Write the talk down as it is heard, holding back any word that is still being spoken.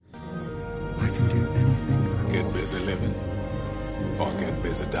can do anything I want. Get busy living, or get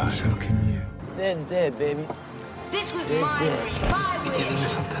busy dying. So can you. Zed's dead, baby. This was Zed's my dead. You're getting into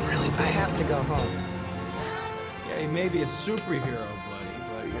something really bad. I have to go home. Yeah, you may be a superhero, buddy,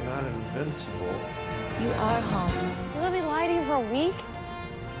 but you're not invincible. You are home. You let me lie to you for a week?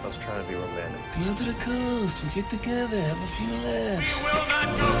 I was trying to be romantic. Come to the coast. We get together, have a few laughs. We will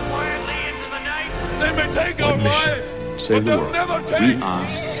not go quietly into the night. They may take What our mission? lives, Save but the they'll world. never We take are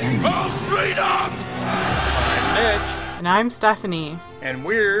Canada. our freedom. I'm Mitch, And I'm Stephanie. and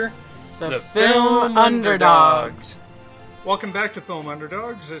we're The Film Underdogs. Welcome back to Film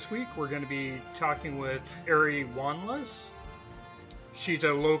Underdogs. This week we're going to be talking with Ari Wanless. She's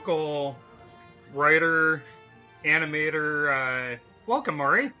a local writer, animator. Welcome,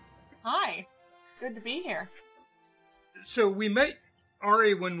 Ari. Hi. Good to be here. So we met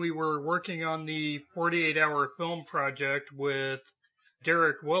Ari when we were working on the 48-hour film project with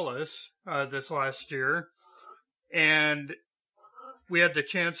Derek Willis this last year. And we had the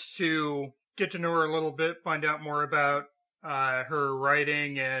chance to get to know her a little bit, find out more about her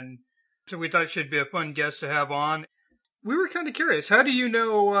writing, and so we thought she'd be a fun guest to have on. We were kind of curious. How do you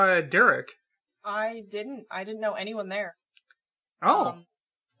know Derek? I didn't know anyone there. Oh.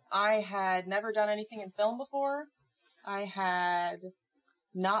 I had never done anything in film before. I had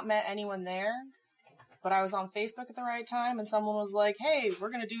not met anyone there, but I was on Facebook at the right time, and someone was like, hey,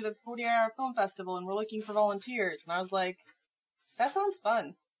 we're going to do the 48-hour film festival, and we're looking for volunteers. And I was like, that sounds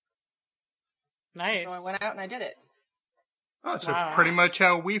fun. Nice. So I went out and I did it. Oh, so Wow. pretty much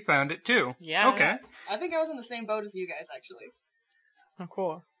how we found it, too. Yeah. Okay. I think I was in the same boat as you guys, actually. Oh,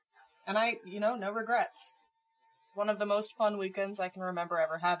 cool. And I, no regrets. It's one of the most fun weekends I can remember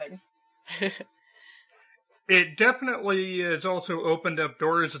ever having. It definitely has also opened up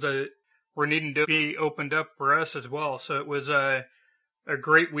doors that were needing to be opened up for us as well. So it was a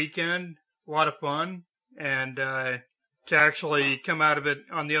great weekend, a lot of fun, and to actually come out of it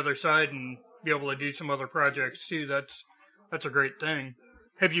on the other side and be able to do some other projects too, that's a great thing.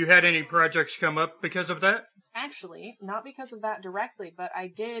 Have you had any projects come up because of that? Actually, not because of that directly, but I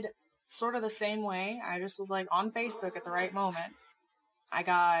did sort of the same way. I just was like on Facebook at the right moment. I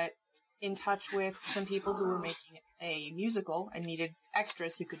got in touch with some people who were making a musical and needed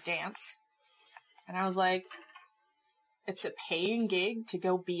extras who could dance. And I was like, it's a paying gig to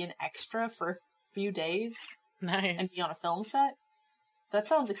go be an extra for a few days Nice. and be on a film set? That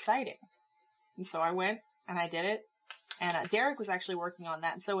sounds exciting. And so I went and I did it. And Derek was actually working on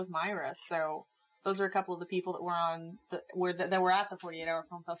that, and so was Myra. So those are a couple of the people that were on that were at the 48-hour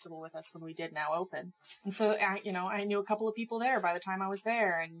film festival with us when we did Now Open. And so I knew a couple of people there by the time I was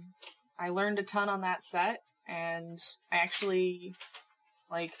there, and I learned a ton on that set. And I actually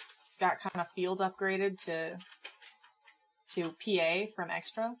got kind of field upgraded to PA from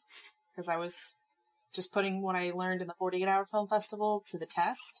extra because I was just putting what I learned in the 48-hour film festival to the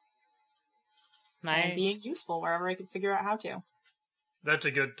test. Nice. And being useful wherever I could figure out how to. That's a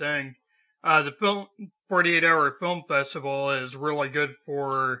good thing. The 48-hour film festival is really good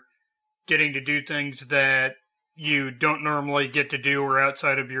for getting to do things that you don't normally get to do or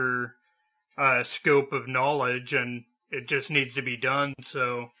outside of your scope of knowledge, and it just needs to be done.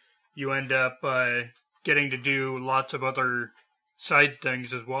 So you end up getting to do lots of other side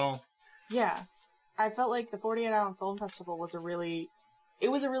things as well. Yeah. I felt like the 48-hour film festival was a really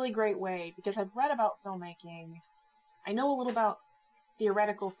great way because I've read about filmmaking. I know a little about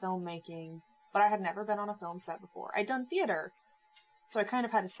theoretical filmmaking, but I had never been on a film set before. I'd done theater, so I kind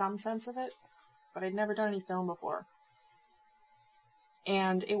of had some sense of it, but I'd never done any film before.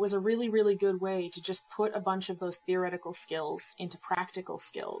 And it was a really, really good way to just put a bunch of those theoretical skills into practical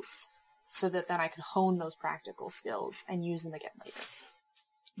skills so that then I could hone those practical skills and use them again later.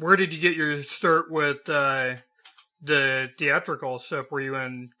 Where did you get your start with the theatrical stuff? Were you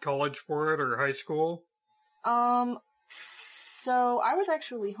in college for it or high school? So I was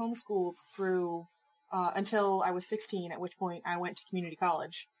actually homeschooled through until I was 16, at which point I went to community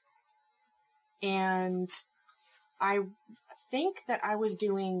college. And I think that I was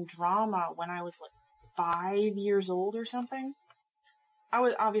doing drama when I was 5 years old or something. I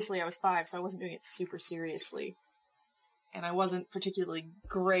was 5, so I wasn't doing it super seriously. And I wasn't particularly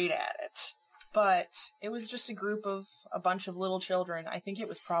great at it. But it was just a bunch of little children. I think it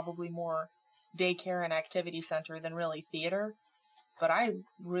was probably more daycare and activity center than really theater. But I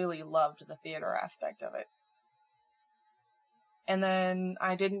really loved the theater aspect of it. And then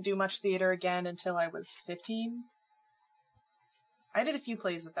I didn't do much theater again until I was 15. I did a few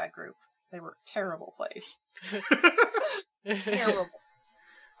plays with that group. They were terrible plays. Terrible.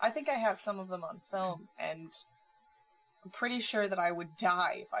 I think I have some of them on film, and I'm pretty sure that I would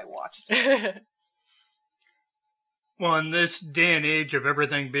die if I watched it. Well, in this day and age of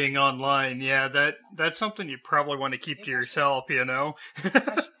everything being online, yeah, that's something you probably want to keep to yourself, you know? I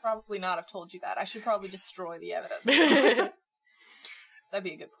should probably not have told you that. I should probably destroy the evidence. That'd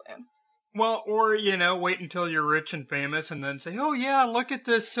be a good plan. Well, or, you know, wait until you're rich and famous and then say, oh yeah, look at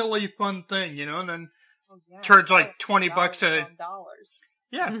this silly fun thing, you know, and then charge like $20 a...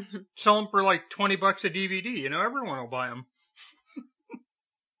 Yeah, sell them for like $20 a DVD, you know, everyone will buy them.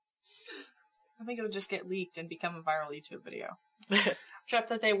 I think it would just get leaked and become a viral YouTube video. Except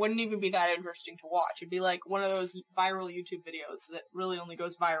that they wouldn't even be that interesting to watch. It'd be like one of those viral YouTube videos that really only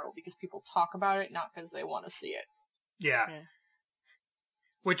goes viral because people talk about it, not because they want to see it. Yeah.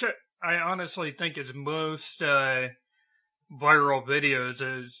 Which I honestly think is most viral videos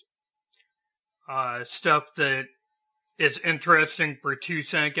is stuff that is interesting for 2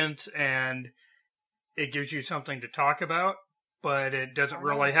 seconds and it gives you something to talk about, but it doesn't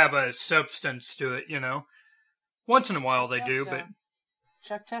really have a substance to it, you know. Once in a while they do, but...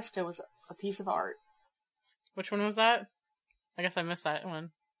 Chuck Testa was a piece of art. Which one was that? I guess I missed that one.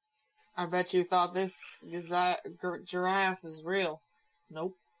 I bet you thought this giraffe is real.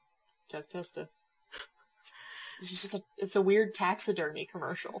 Nope. Chuck Testa. It's a weird taxidermy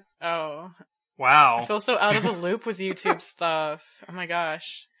commercial. Oh. Wow. I feel so out of the loop with YouTube stuff. Oh my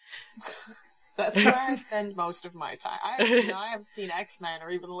gosh. That's where I spend most of my time. I haven't seen X-Men or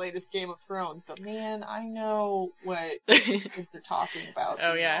even the latest Game of Thrones, but man, I know what kids are talking about.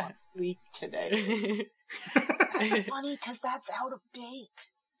 Oh yeah. On Fleek today. That's funny because that's out of date.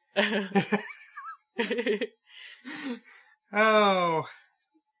 Oh.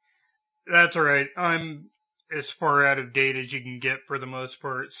 That's alright. I'm as far out of date as you can get for the most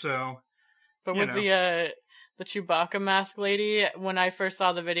part, so... But with the Chewbacca mask lady, when I first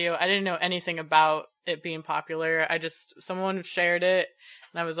saw the video, I didn't know anything about it being popular. Someone shared it,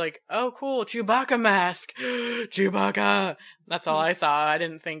 and I was like, oh, cool, Chewbacca mask! Chewbacca! That's all I saw. I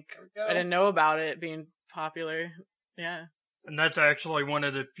didn't know about it being popular. Yeah. And that's actually one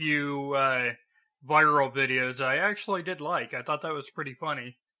of the few viral videos I actually did like. I thought that was pretty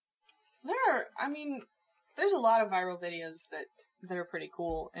funny. There's a lot of viral videos that are pretty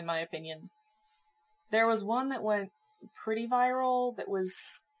cool, in my opinion. There was one that went pretty viral that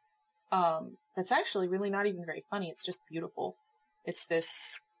was, that's actually really not even very funny. It's just beautiful. It's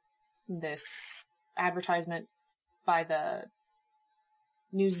this advertisement by the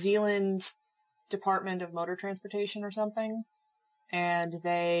New Zealand Department of Motor Transportation or something. And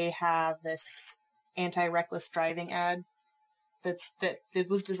they have this anti-reckless driving ad that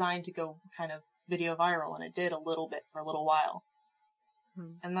was designed to go kind of video viral, and it did a little bit for a little while.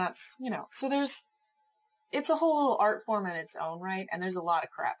 And that's, so it's a whole little art form in its own right, and there's a lot of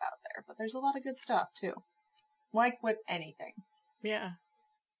crap out there, but there's a lot of good stuff, too. Like with anything. Yeah.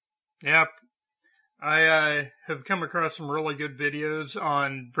 Yep. I have come across some really good videos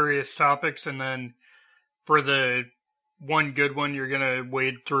on various topics, and then for the one good one, you're going to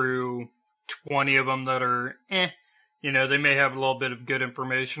wade through 20 of them that are they may have a little bit of good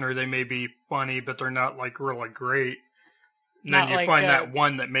information, or they may be funny, but they're not, like, really great. And then you find that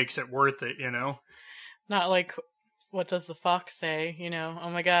one that makes it worth it, Not like, what does the fox say? Oh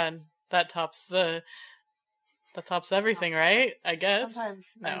my god, that tops everything, right? I guess.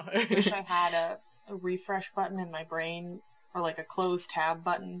 Sometimes no. I wish I had a refresh button in my brain, or like a close tab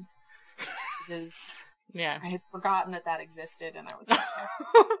button, because I had forgotten that existed, and I was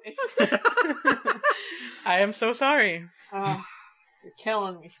I am so sorry. You're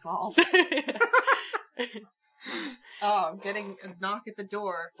killing me, Smalls. I'm getting a knock at the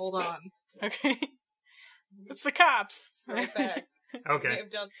door. Hold on. Okay. It's the cops. Right back. Okay. They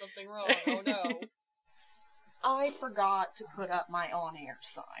have done something wrong. Oh no. I forgot to put up my on-air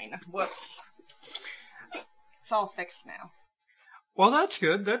sign. Whoops. It's all fixed now. Well, that's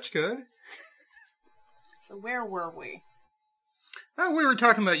good. That's good. So where were we? We were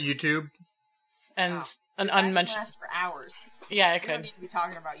talking about YouTube. And an unmentioned... last for hours. Yeah, it We could. don't need to be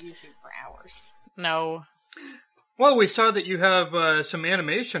talking about YouTube for hours. No. Well, we saw that you have some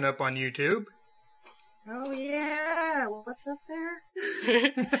animation up on YouTube. Oh yeah, what's up there?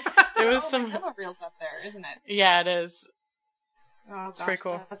 It was some demo reels up there, isn't it? Yeah, it is. Oh, it's pretty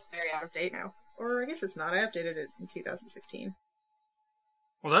cool. That's very out of date now. Or I guess it's not. I updated it in 2016.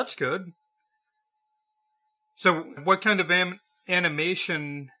 Well, that's good. So, what kind of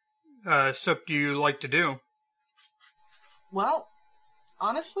animation stuff do you like to do? Well,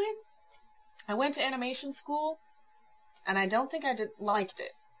 honestly, I went to animation school, and I don't think I liked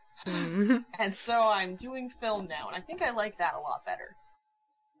it. And so I'm doing film now, and I think I like that a lot better.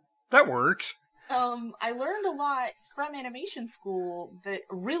 That works. I learned a lot from animation school that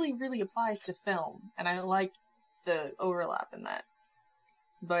really, really applies to film, and I like the overlap in that.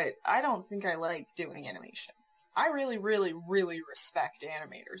 But I don't think I like doing animation. I really, really, really respect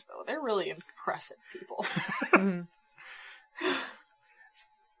animators, though. They're really impressive people.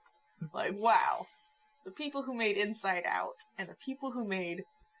 Like, wow. The people who made Inside Out, and the people who made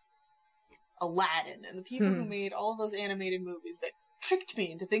Aladdin, and the people who made all of those animated movies that tricked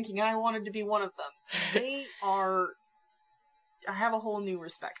me into thinking I wanted to be one of them. I have a whole new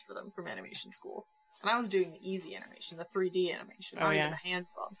respect for them from animation school. And I was doing the easy animation, the 3D animation, not even the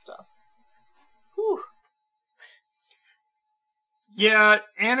hand-drawn stuff. Whew. Yeah,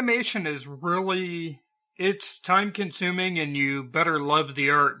 animation is really, it's time-consuming, and you better love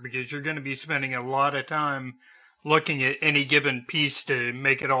the art, because you're going to be spending a lot of time looking at any given piece to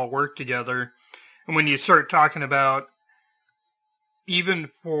make it all work together. And when you start talking about, even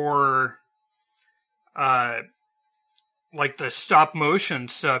for, like the stop-motion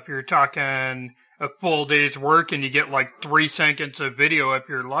stuff, you're talking a full day's work, and you get like 3 seconds of video if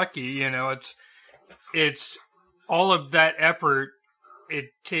you're lucky. You know, it's all of that effort.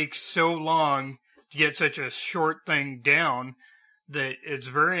 It takes so long to get such a short thing down that it's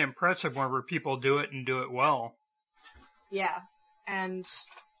very impressive whenever people do it and do it well. Yeah, and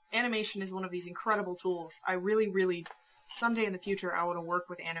animation is one of these incredible tools. I really, really, someday in the future, I want to work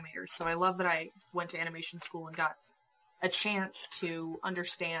with animators. So I love that I went to animation school and got a chance to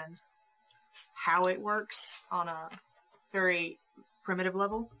understand how it works on a very primitive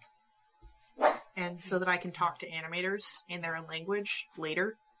level. And so that I can talk to animators in their own language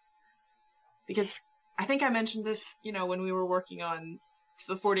later. Because I think I mentioned this, when we were working on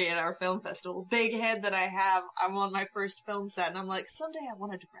the 48-hour film festival. Big head that I have, I'm on my first film set, and I'm like, someday I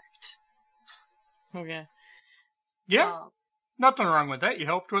want to direct. Okay. Yeah. Nothing wrong with that. You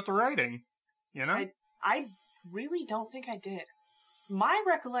helped with the writing, I really don't think I did. My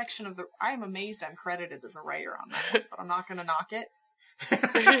recollection of I'm amazed I'm credited as a writer on that one, but I'm not going to knock it.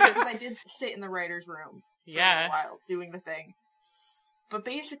 Because I did sit in the writer's room for a while doing the thing. But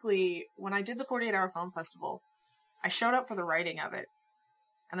basically, when I did the 48-hour film festival, I showed up for the writing of it.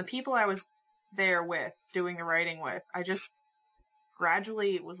 And the people I was there with, doing the writing with, I just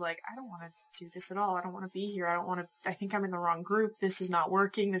gradually was like, I don't want to do this at all. I don't want to be here. I think I'm in the wrong group. This is not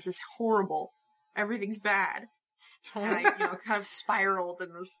working. This is horrible. Everything's bad. And I, kind of spiraled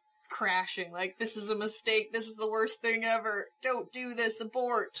and was crashing. Like, this is a mistake. This is the worst thing ever. Don't do this.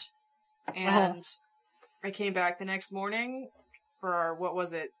 Abort. And I came back the next morning for our,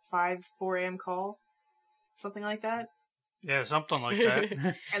 4 a.m. call? Something like that. Yeah, something like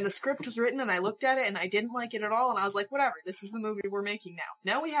that. And the script was written, and I looked at it, and I didn't like it at all, and I was like, whatever, this is the movie we're making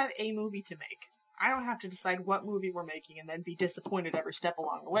now. Now we have a movie to make. I don't have to decide what movie we're making and then be disappointed every step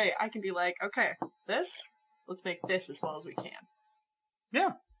along the way. I can be like, okay, let's make this as well as we can.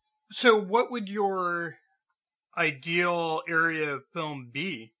 Yeah. So what would your ideal area of film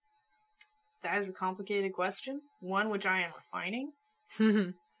be? That is a complicated question. One which I am refining.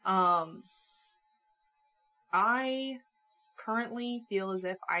 I currently feel as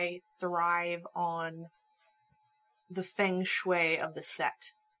if I thrive on the feng shui of the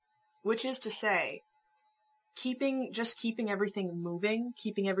set. Which is to say, keeping everything moving,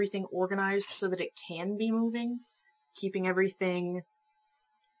 keeping everything organized so that it can be moving, keeping everything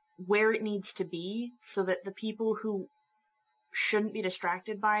where it needs to be so that the people who shouldn't be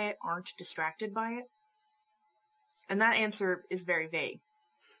distracted by it aren't distracted by it. And that answer is very vague.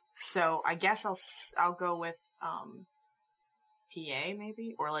 So I guess I'll go with PA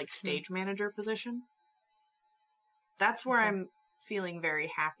maybe, or like stage manager position. That's where I'm feeling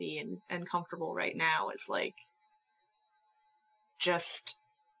very happy and comfortable right now, is like just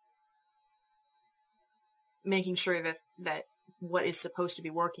making sure that what is supposed to be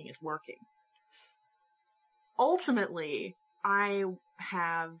working is working. Ultimately, I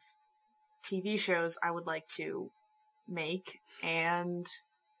have TV shows I would like to make and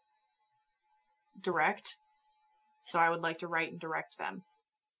direct. So I would like to write and direct them.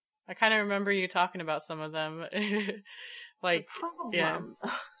 I kind of remember you talking about some of them. Like, the problem.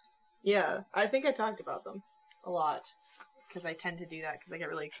 Yeah, I think I talked about them a lot. Because I tend to do that because I get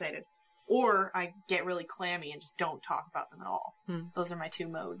really excited. Or I get really clammy and just don't talk about them at all. Those are my two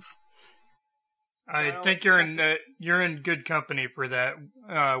modes. I think you're in good company for that.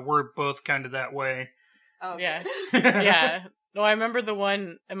 We're both kind of that way. Oh, yeah. Yeah. No, I remember the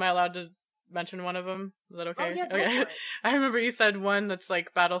one. Am I allowed to mention one of them? Is that okay? Oh, yeah, okay. go for it. I remember you said one that's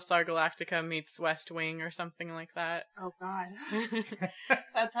like Battlestar Galactica meets West Wing or something like that. Oh, God.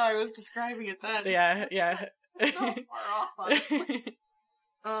 That's how I was describing it then. Yeah. It's not far off, honestly.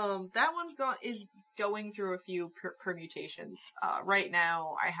 That one's going through a few permutations. Right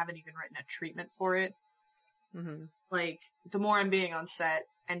now, I haven't even written a treatment for it. Mm-hmm. Like, the more I'm being on set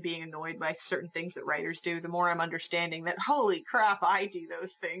and being annoyed by certain things that writers do, the more I'm understanding that, holy crap, I do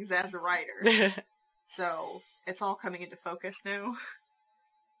those things as a writer. So, it's all coming into focus now.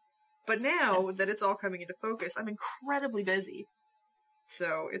 But now that it's all coming into focus, I'm incredibly busy.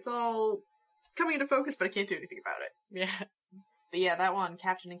 So, it's all coming into focus, but I can't do anything about it. Yeah. But yeah, that one,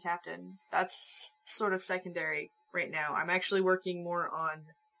 Captain and Captain, that's sort of secondary right now. I'm actually working more on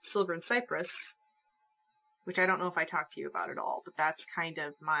Silver and Cypress, which I don't know if I talked to you about at all, but that's kind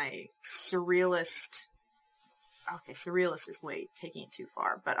of my surrealist... Okay, surrealist is way taking it too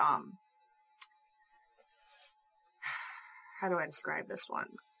far, but, how do I describe this one?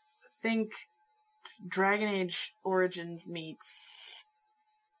 Think Dragon Age Origins meets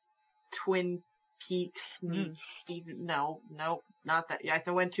Twin Peaks meets Steven... No, not that. I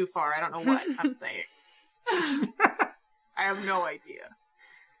went too far. I don't know what I'm saying. I have no idea.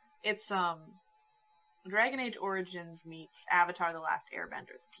 It's, Dragon Age Origins meets Avatar: The Last Airbender,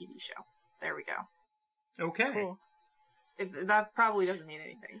 the TV show. There we go. Okay. Cool. That probably doesn't mean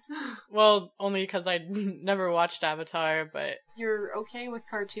anything. Well, only because I never watched Avatar, but... You're okay with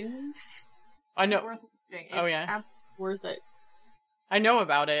cartoons? I know. It's worth watching. It's absolutely worth it. I know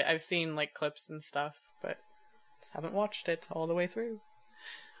about it. I've seen, like, clips and stuff, but just haven't watched it all the way through.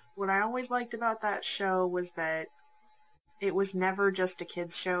 What I always liked about that show was that it was never just a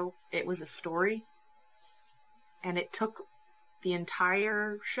kid's show. It was a story. And it took the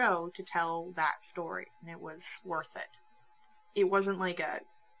entire show to tell that story, and it was worth it. It wasn't like a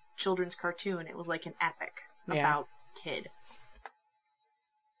children's cartoon. It was like an epic about kid.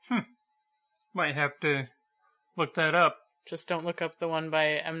 Might have to look that up. Just don't look up the one by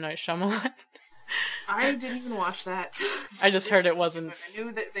M. Night Shyamalan. I didn't even watch that. I just heard it wasn't... I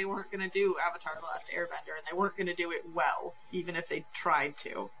knew that they weren't going to do Avatar: The Last Airbender, and they weren't going to do it well, even if they tried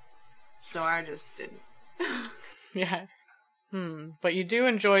to. So I just didn't. Yeah. But you do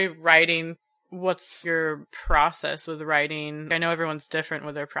enjoy writing. What's your process with writing? I know everyone's different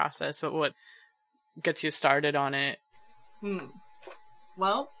with their process, but what gets you started on it?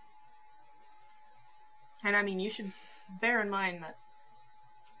 Well, and I mean, you should bear in mind that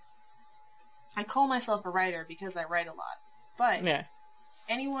I call myself a writer because I write a lot. But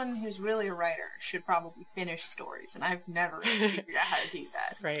anyone who's really a writer should probably finish stories, and I've never figured out how to do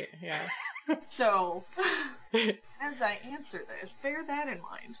that. Right, yeah. So, as I answer this, bear that in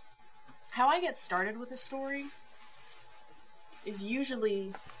mind. How I get started with a story is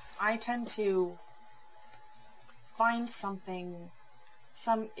usually I tend to find something,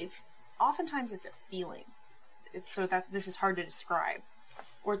 oftentimes it's a feeling. It's so that this is hard to describe.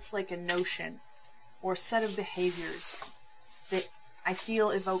 Or it's like a notion or a set of behaviors that I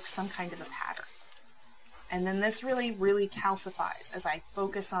feel evoke some kind of a pattern. And then this really, really calcifies as I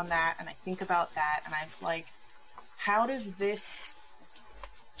focus on that and I think about that and I was like, how does this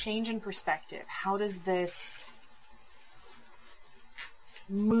change in perspective? How does this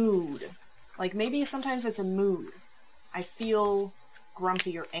mood, like maybe sometimes it's a mood. I feel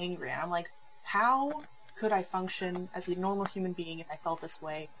grumpy or angry and I'm like, how could I function as a normal human being if I felt this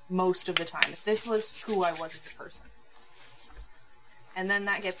way most of the time? If this was who I was as a person. And then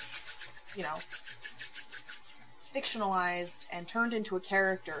that gets, fictionalized and turned into a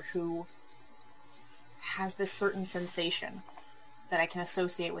character who has this certain sensation that I can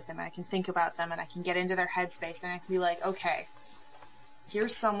associate with them, and I can think about them, and I can get into their headspace, and I can be like, okay,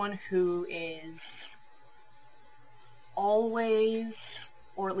 here's someone who is always,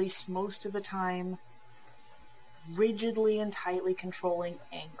 or at least most of the time, rigidly and tightly controlling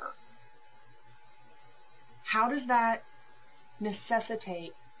anger. How does that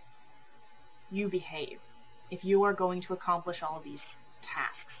necessitate you behave if you are going to accomplish all of these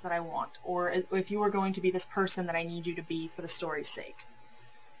tasks that I want, or if you are going to be this person that I need you to be for the story's sake?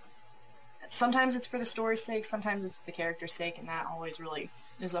 Sometimes it's for the story's sake, sometimes it's for the character's sake, and that always really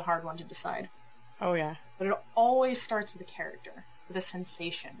is a hard one to decide. Oh, yeah. But it always starts with a character, with a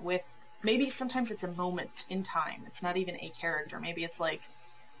sensation, with maybe sometimes it's a moment in time. It's not even a character. Maybe it's like,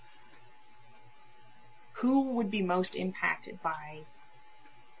 who would be most impacted by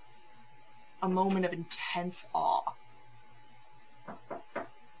a moment of intense awe?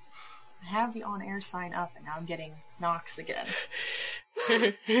 I have the on-air sign up, and now I'm getting knocks again.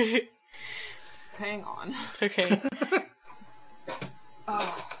 Hang on. It's okay.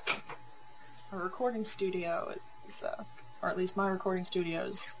 Oh. Our recording studio is, or at least my recording studio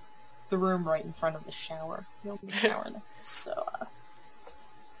is the room right in front of the shower. The only shower in there. So,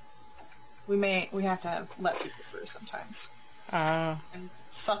 we have to let people through sometimes. and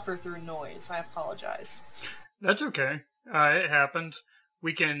suffer through noise. I apologize. That's okay. It happens.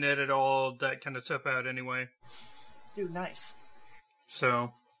 We can edit all that kind of stuff out anyway. Dude, nice.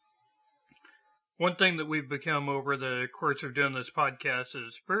 So, one thing that we've become over the course of doing this podcast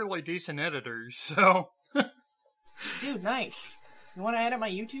is fairly decent editors, so... Dude, nice. You want to edit my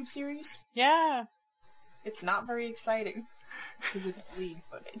YouTube series? Yeah. It's not very exciting, because it's League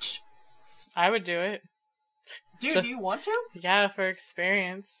footage. I would do it. Dude, do you want to? Yeah, for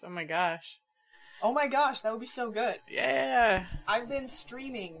experience. Oh my gosh. Oh my gosh, that would be so good. Yeah. I've been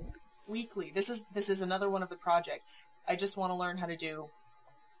streaming weekly. This is another one of the projects. I just want to learn how to do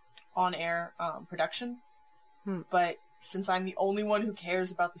on-air production. But since I'm the only one who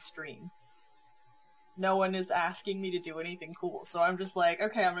cares about the stream, no one is asking me to do anything cool. So I'm just like,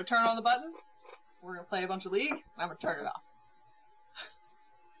 okay, I'm going to turn on the button. We're going to play a bunch of League. And I'm going to turn it off.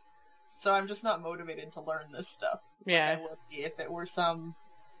 So I'm just not motivated to learn this stuff. Yeah. Like I would be if it were some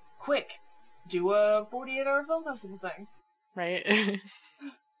quick, do a 48-hour film festival thing. Right.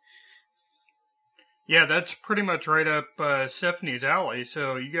 Yeah, that's pretty much right up Stephanie's alley,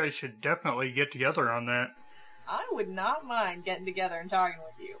 so you guys should definitely get together on that. I would not mind getting together and talking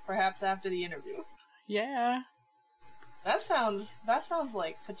with you, perhaps after the interview. Yeah. That sounds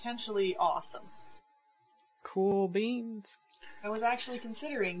like potentially awesome. Cool beans. I was actually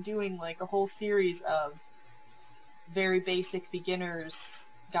considering doing like a whole series of very basic beginners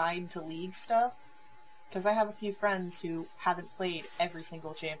guide to League stuff. Because I have a few friends who haven't played every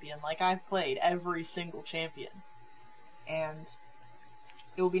single champion. Like, I've played every single champion. And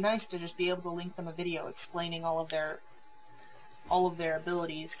it would be nice to just be able to link them a video explaining all of their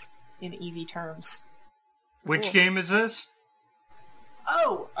abilities in easy terms. Which game is this?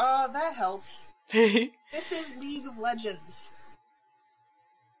 Oh, that helps. This is League of Legends.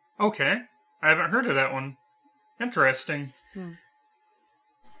 Okay. I haven't heard of that one. Interesting.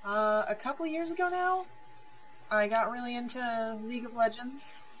 A couple years ago now, I got really into League of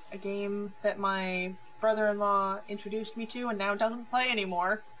Legends, a game that my brother-in-law introduced me to and now doesn't play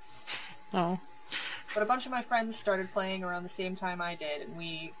anymore. Oh. But a bunch of my friends started playing around the same time I did, and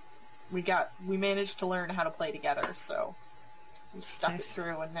we managed to learn how to play together, so we stuck it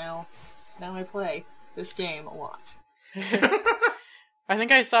through, and now I play this game a lot. I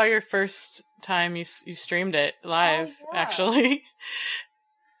think I saw your first time you streamed it live, actually.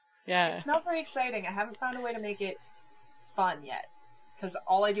 Yeah. It's not very exciting. I haven't found a way to make it fun yet, because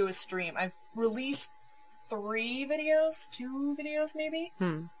all I do is stream. I've released 2 videos maybe.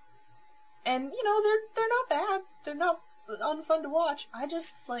 And, you know, they're not bad. They're not unfun to watch. I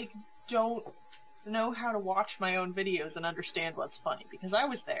just, like, don't know how to watch my own videos and understand what's funny, because I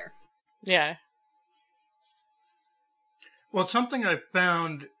was there. Yeah. Well, something I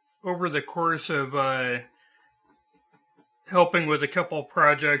found over the course of helping with a couple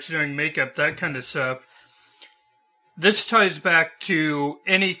projects, doing makeup, that kind of stuff, this ties back to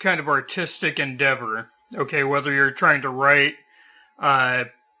any kind of artistic endeavor. Okay, whether you're trying to write,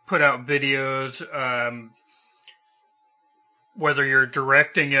 put out videos, whether you're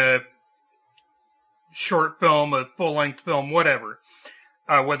directing a short film, a full-length film, whatever,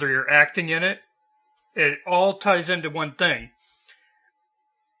 whether you're acting in it, it all ties into one thing.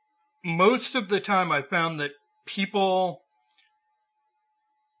 Most of the time I found that people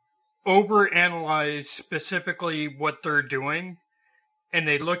overanalyze specifically what they're doing, and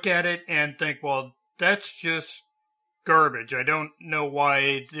they look at it and think, well, that's just garbage. I don't know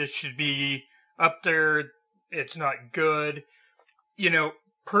why this should be up there. It's not good. You know,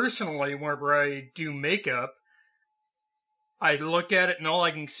 personally, whenever I do makeup, I look at it and all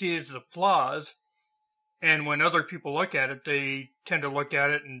I can see is the flaws. And when other people look at it, they tend to look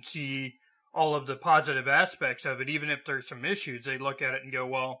at it and see all of the positive aspects of it. Even if there's some issues, they look at it and go,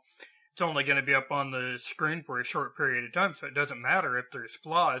 well, it's only going to be up on the screen for a short period of time, so it doesn't matter if there's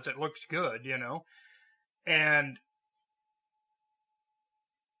flaws. It looks good, you know? And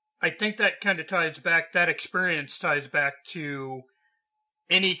I think that kind of ties back, that experience ties back to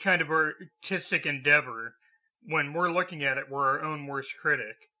any kind of artistic endeavor. When we're looking at it, we're our own worst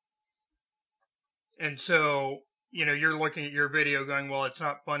critic. And so, you know, you're looking at your video going, well, it's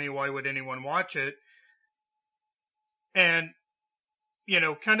not funny. Why would anyone watch it? And, you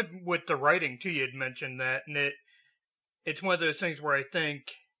know, kind of with the writing, too, you'd mentioned that. And it's one of those things where I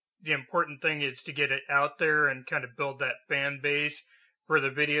think the important thing is to get it out there and kind of build that fan base for the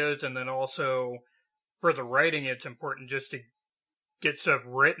videos. And then also for the writing, it's important just to get stuff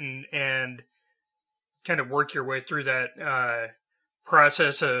written and kind of work your way through that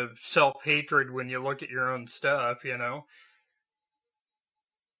process of self-hatred when you look at your own stuff, you know?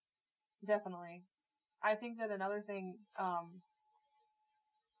 Definitely. I think that another thing, I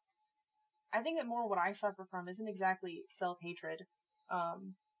think that more what I suffer from isn't exactly self-hatred.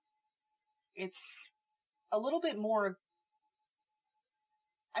 It's a little bit more,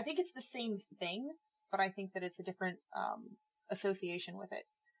 I think it's the same thing, but I think that it's a different, association with it.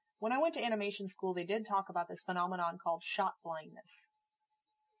 When I went to animation school, they did talk about this phenomenon called shot blindness.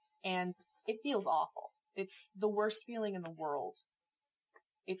 And it feels awful. It's the worst feeling in the world.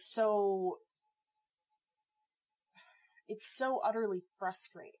 It's so utterly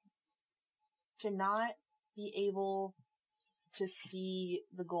frustrating to not be able to see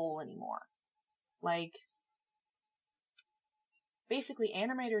the goal anymore. Like, basically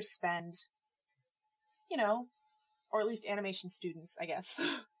animators spend, or at least animation students, I guess,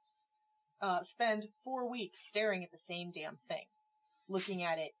 spend 4 weeks staring at the same damn thing, looking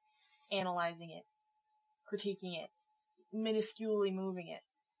at it, analyzing it, critiquing it, minusculely moving it.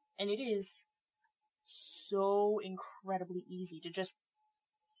 And it is so incredibly easy to just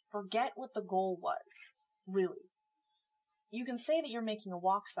forget what the goal was, really. You can say that you're making a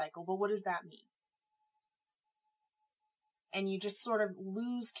walk cycle, but what does that mean? And you just sort of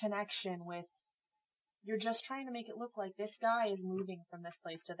lose connection with, you're just trying to make it look like this guy is moving from this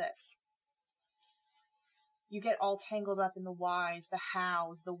place to this. You get all tangled up in the whys, the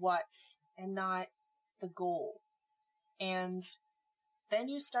hows, the whats, and not the goal. And then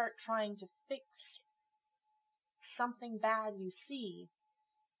you start trying to fix something bad you see,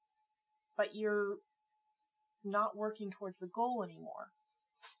 but you're not working towards the goal anymore.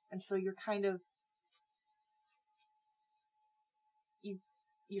 And so you're kind of,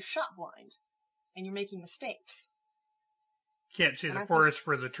 you're shot blind, and you're making mistakes. Can't see the forest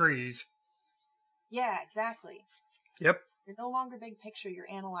for the trees. Yeah, exactly. Yep. You're no longer big picture, you're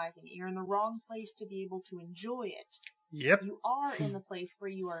analyzing it. You're in the wrong place to be able to enjoy it. Yep. You are in the place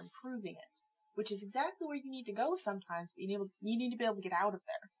where you are improving it, which is exactly where you need to go sometimes, but you need to be able to get out of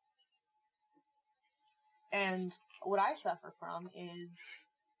there. And what I suffer from is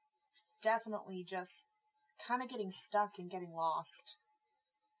definitely just kind of getting stuck and getting lost.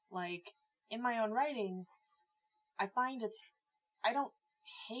 Like, in my own writing, I find I don't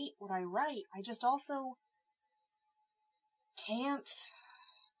hate what I write, I just also can't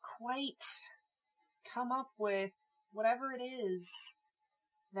quite come up with whatever it is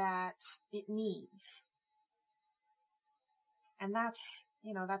that it needs. And that's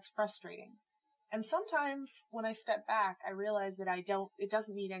frustrating. And sometimes when I step back, I realize that it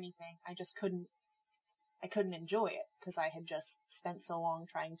doesn't need anything. I couldn't enjoy it because I had just spent so long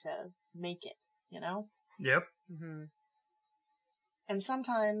trying to make it, Yep. Mm-hmm. And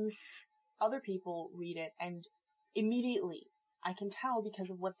sometimes other people read it and immediately I can tell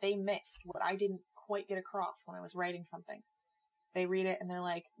because of what they missed, what I didn't quite get across when I was writing something. They read it and they're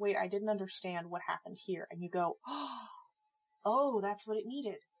like, wait, I didn't understand what happened here. And you go, oh, that's what it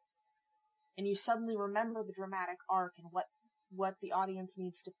needed. And you suddenly remember the dramatic arc and what the audience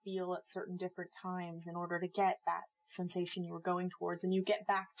needs to feel at certain different times in order to get that sensation you were going towards, and you get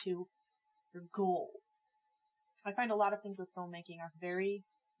back to your goal. I find a lot of things with filmmaking are very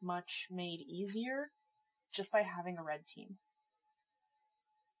much made easier just by having a red team.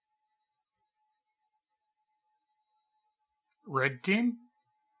 Red team?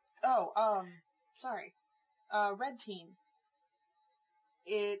 Oh, sorry. Red team.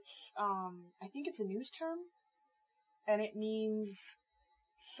 It's, I think it's a news term, and it means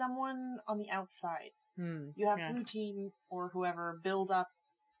someone on the outside. You have blue team or whoever build up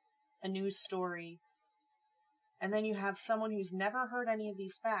a news story, and then you have someone who's never heard any of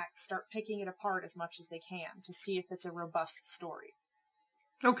these facts start picking it apart as much as they can to see if it's a robust story.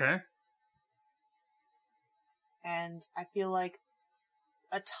 Okay. And I feel like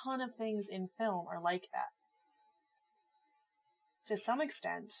a ton of things in film are like that. To some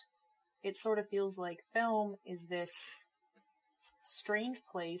extent, it sort of feels like film is this strange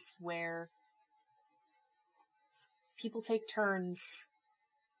place where people take turns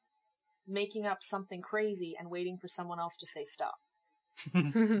making up something crazy and waiting for someone else to say stop.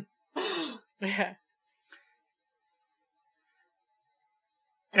 Yeah.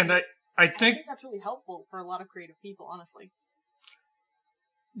 And I think that's really helpful for a lot of creative people, honestly.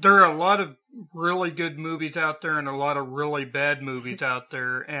 There are a lot of really good movies out there and a lot of really bad movies out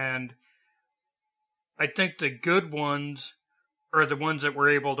there, and I think the good ones are the ones that were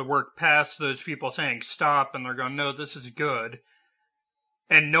able to work past those people saying stop, and they're going, no, this is good,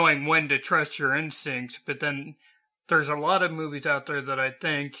 and knowing when to trust your instincts. But then there's a lot of movies out there that I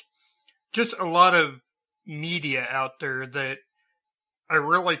think, just a lot of media out there that I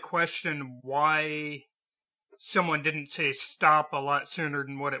really question why someone didn't say stop a lot sooner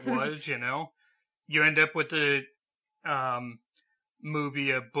than what it was, you end up with a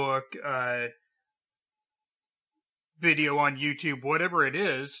movie, a book, video on YouTube, whatever it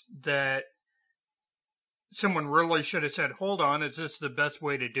is, that someone really should have said, hold on, is this the best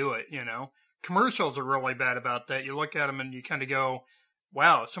way to do it, you know? Commercials are really bad about that. You look at them and you kind of go,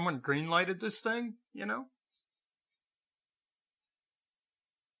 wow, someone greenlighted this thing, you know?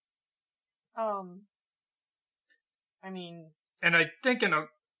 I mean... And I think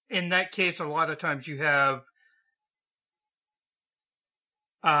in that case, a lot of times you have,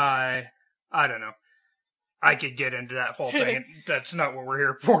 I don't know. I could get into that whole thing. That's not what we're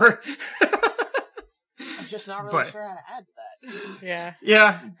here for. I'm just not really sure how to add to that. Yeah.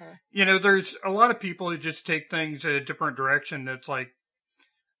 Yeah. You know, there's a lot of people who just take things a different direction. It's like,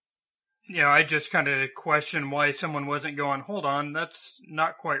 you know, I just kind of question why someone wasn't going, hold on, that's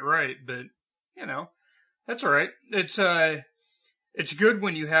not quite right. But, you know, that's all right. It's good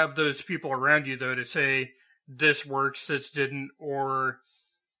when you have those people around you, though, to say, this works, this didn't, or...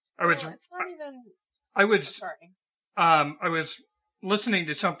 It's not even... I was sorry. I was listening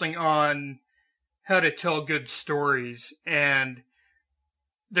to something on how to tell good stories, and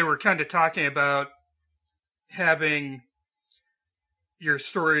they were kind of talking about having your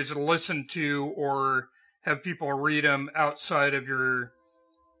stories listened to or have people read them outside of your,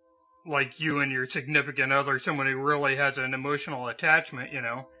 like you and your significant other, someone who really has an emotional attachment, you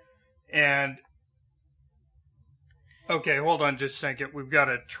know. And, okay, hold on just a second. We've got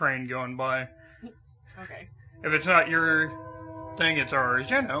a train going by. Okay. If it's not your thing, it's ours,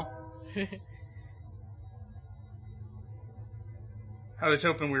 you know. I was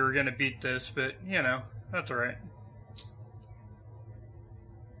hoping we were going to beat this, but, you know, that's all right.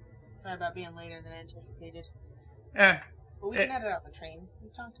 Sorry about being later than anticipated. But we can edit out the train.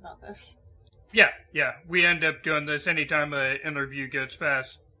 We've talked about this. Yeah. We end up doing this anytime an interview gets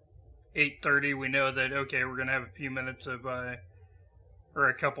past 8:30. We know that, okay, we're going to have a few minutes of, or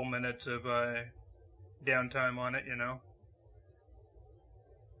a couple minutes of, downtime on it, you know.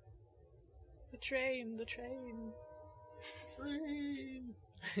 The train. The train.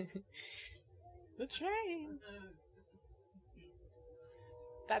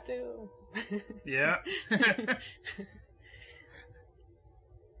 That too. Yeah.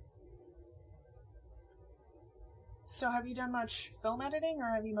 So have you done much film editing, or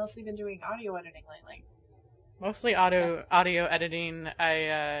have you mostly been doing audio editing lately? Mostly audio editing.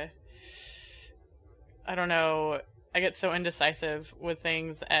 I don't know. I get so indecisive with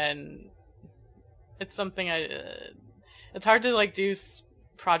things, and it's something it's hard to like do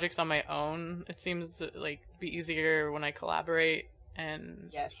projects on my own. It seems like be easier when I collaborate. And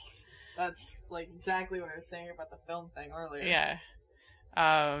yes, that's like exactly what I was saying about the film thing earlier. Yeah,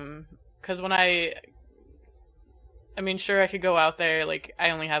 because when I mean, sure, I could go out there. Like,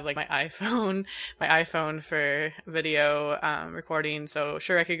 I only have like my iPhone for video recording. So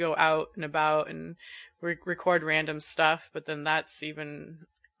sure, I could go out and about and record random stuff. But then that's even,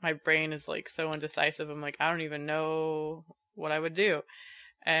 my brain is like so indecisive. I'm like, I don't even know what I would do.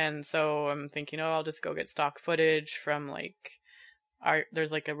 And so I'm thinking, I'll just go get stock footage from like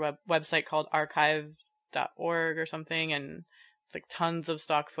there's like a website called archive.org or something, and it's like tons of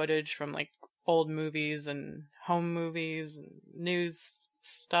stock footage from like old movies and home movies and news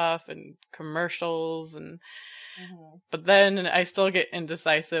stuff and commercials and but then I still get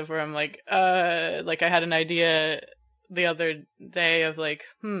indecisive where I'm like I had an idea the other day of like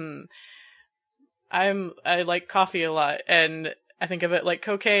I like coffee a lot and I think of it like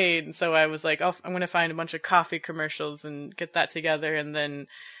cocaine, so I was like, I'm going to find a bunch of coffee commercials and get that together and then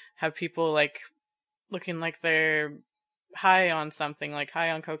have people like looking like they're high on something, like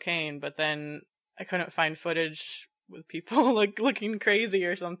high on cocaine, but then I couldn't find footage with people like looking crazy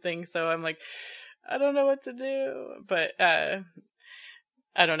or something, so I'm like, I don't know what to do, but I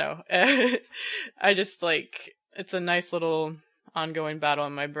don't know. I just like, it's a nice little ongoing battle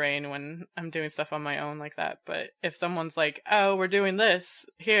in my brain when I'm doing stuff on my own like that. But if someone's like, oh, we're doing this,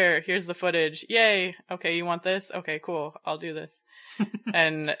 here's the footage, yay, okay, you want this, okay, cool, I'll do this.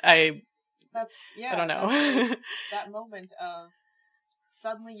 And I don't know. That moment of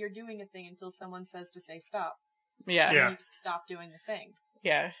suddenly you're doing a thing until someone says to say stop. Yeah. And then you stop doing the thing.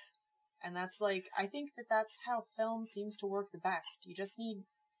 Yeah. And that's like, I think that's how film seems to work the best. You just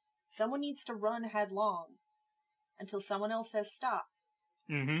someone needs to run headlong until someone else says stop.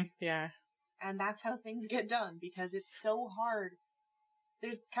 Mm-hmm. Yeah. And that's how things get done, because it's so hard.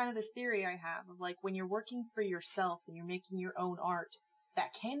 There's kind of this theory I have of like, when you're working for yourself and you're making your own art,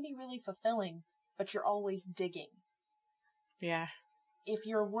 that can be really fulfilling, but you're always digging. Yeah. If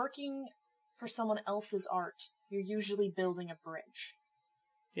you're working for someone else's art, you're usually building a bridge.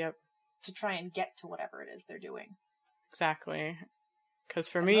 Yep. to try and get to whatever it is they're doing. Exactly. Because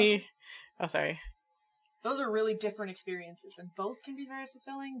for And me... Oh, sorry. Those are really different experiences, and both can be very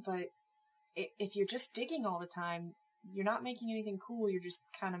fulfilling, but if you're just digging all the time, you're not making anything cool, you're just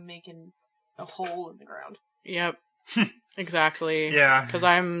kind of making a hole in the ground. Yep. Exactly. Yeah. Because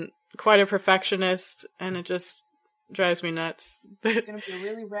I'm quite a perfectionist, and it just drives me nuts. It's going to be a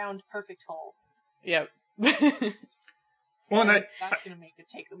really round, perfect hole. Yep. Well, and that's going to make it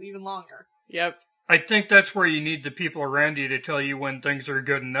take even longer. Yep. I think that's where you need the people around you to tell you when things are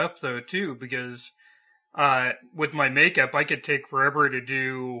good enough, though, too, because with my makeup, I could take forever to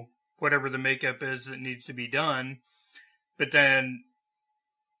do whatever the makeup is that needs to be done, but then,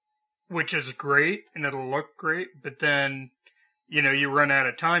 which is great, and it'll look great, but then, you run out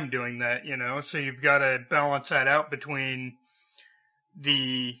of time doing that, so you've got to balance that out between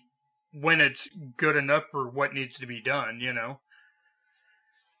when it's good enough for what needs to be done, Yep.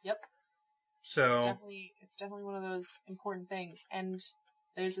 So it's definitely one of those important things. And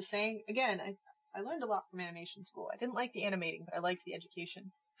there's a saying, again, I learned a lot from animation school. I didn't like the animating, but I liked the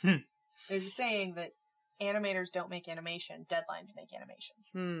education. There's a saying that animators don't make animation, deadlines make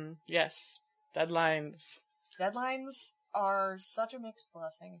animations. Yes. Deadlines. Deadlines are such a mixed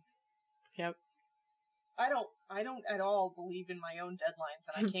blessing. Yep. I don't at all believe in my own deadlines,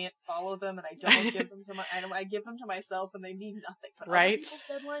 and I can't follow them, and I don't give them to I give them to myself, and they mean nothing. But right. Other people's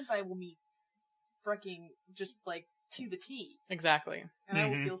deadlines, I will meet freaking just like to the T. Exactly. And I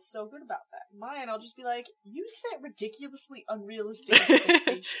will feel so good about that. Mine, I'll just be like, you set ridiculously unrealistic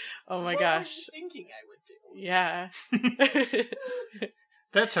expectations. Oh my what gosh. What were you thinking I would do? Yeah.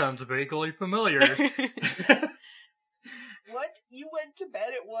 That sounds vaguely familiar. What? You went to bed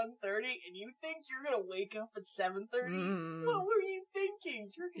at 1:30 and you think you're gonna wake up at 7:30? What were you thinking?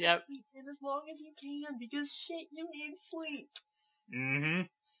 You're gonna sleep in as long as you can because shit, you need sleep. Mm-hmm.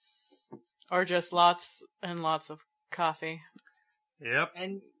 Or just lots and lots of coffee. Yep.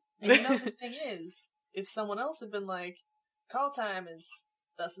 And the thing is, if someone else had been like, call time is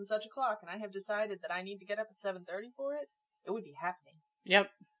thus and such o'clock, and I have decided that I need to get up at 7:30 for it, it would be happening. Yep.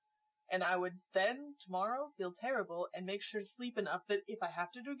 And I would then, tomorrow, feel terrible and make sure to sleep enough that if I have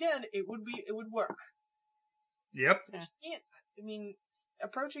to do it again, it would work. Yep. But you can't, I mean,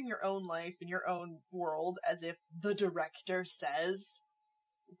 approaching your own life in your own world as if the director says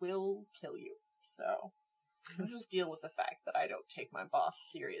will kill you. So, I'll just deal with the fact that I don't take my boss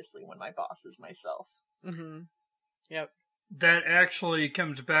seriously when my boss is myself. Mm-hmm. Yep. That actually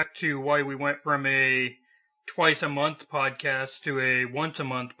comes back to why we went from a twice-a-month podcast to a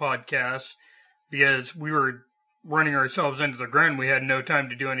once-a-month podcast, because we were running ourselves into the ground. We had no time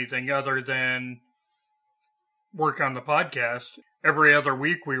to do anything other than work on the podcast. Every other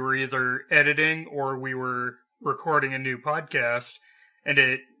week we were either editing or we were recording a new podcast, and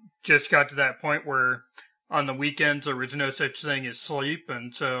it just got to that point where on the weekends there was no such thing as sleep,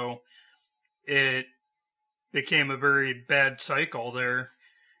 and so it became a very bad cycle there.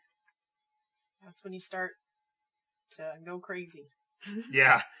 That's when you start to go crazy.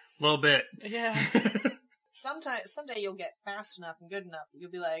 Yeah, a little bit. Yeah. Someday you'll get fast enough and good enough that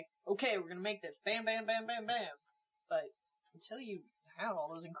you'll be like, okay, we're gonna make this. Bam, bam, bam, bam, bam. But until you have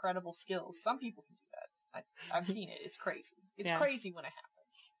all those incredible skills, some people can do that. I've seen it. It's crazy. It's crazy when it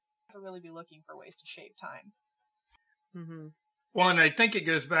happens. You have to really be looking for ways to shave time. Mm-hmm. Well, and I think it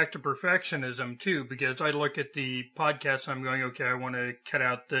goes back to perfectionism, too, because I look at the podcast and I'm going, okay, I want to cut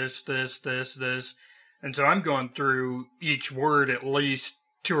out this. And so I'm going through each word at least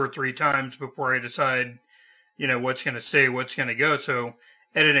 2 or 3 times before I decide, what's going to stay, what's going to go. So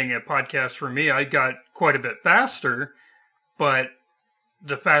editing a podcast for me, I got quite a bit faster, but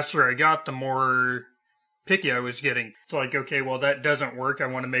the faster I got, the more picky I was getting. It's like, okay, well, that doesn't work. I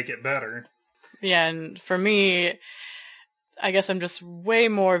want to make it better. Yeah, and for me, I guess I'm just way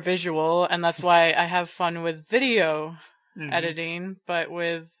more visual, and that's why I have fun with video editing, but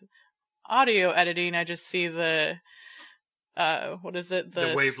with audio editing, I just see the what is it?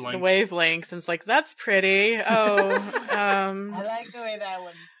 The wavelength. The wavelength, and it's like, that's pretty. Oh, I like the way that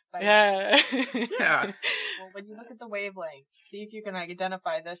one's. Yeah. Yeah. Well, when you look at the wavelengths, see if you can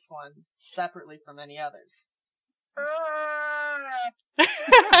identify this one separately from any others.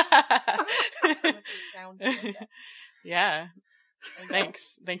 Yeah.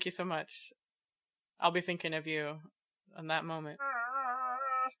 Thanks. Thank you so much. I'll be thinking of you on that moment.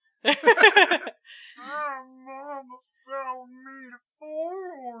 Mama sold me 4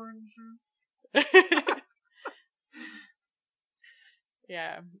 oranges.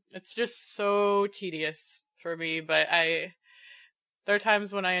 Yeah, it's just so tedious for me, but there are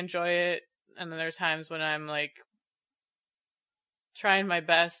times when I enjoy it, and then there are times when I'm like, trying my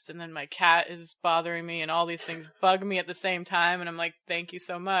best, and then my cat is bothering me, and all these things bug me at the same time, and I'm like, thank you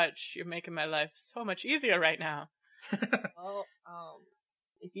so much. You're making my life so much easier right now. Well,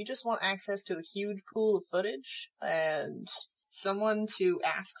 if you just want access to a huge pool of footage and someone to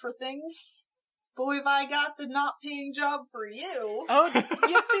ask for things, boy, have I got the not paying job for you. Oh,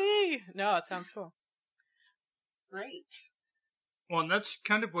 yippee! No, it sounds cool. Great. Well, and that's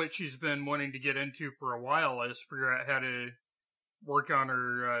kind of what she's been wanting to get into for a while, is figure out how to work on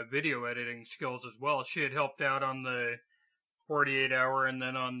her video editing skills as well. She had helped out on the 48 hour and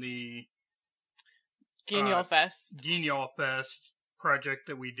then on the Guignol Fest project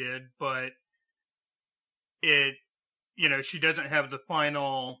that we did, but it, she doesn't have the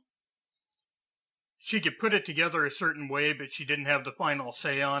final. She could put it together a certain way, but she didn't have the final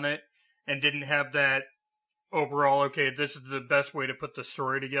say on it, and didn't have that overall, okay, this is the best way to put the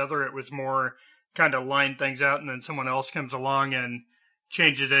story together. It was more kind of line things out, and then someone else comes along and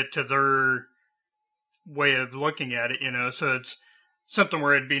changes it to their way of looking at it, so it's something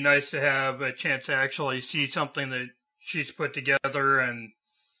where it'd be nice to have a chance to actually see something that she's put together and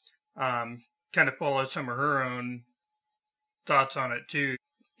kind of follow some of her own thoughts on it too.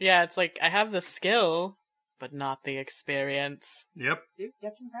 Yeah, it's like I have the skill, but not the experience. Yep. Dude,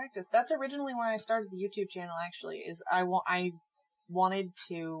 get some practice. That's originally why I started the YouTube channel, actually, is I wanted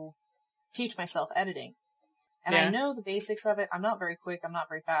to teach myself editing. And I know the basics of it. I'm not very quick. I'm not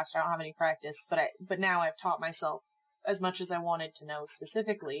very fast. I don't have any practice. But now I've taught myself as much as I wanted to know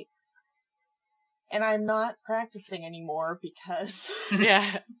specifically. And I'm not practicing anymore because...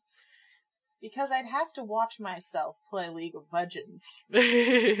 Yeah. Because I'd have to watch myself play League of Legends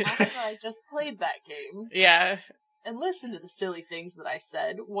after I just played that game. Yeah. And listen to the silly things that I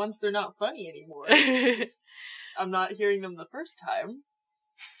said once they're not funny anymore. I'm not hearing them the first time.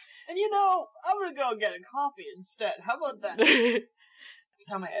 And I'm gonna go get a coffee instead. How about that?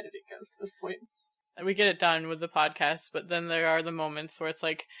 That's how my editing goes at this point. We get it done with the podcast, but then there are the moments where it's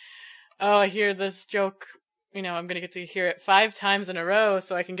like, oh, I hear this joke, I'm going to get to hear it 5 times in a row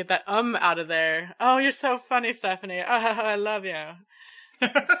so I can get that out of there. Oh, you're so funny, Stephanie. Oh, I love you.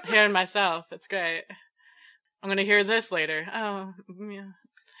 Hearing myself. It's great. I'm going to hear this later. Oh, yeah.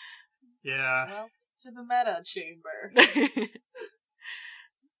 Yeah. Welcome to the meta chamber.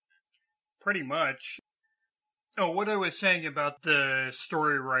 Pretty much. Oh, what I was saying about the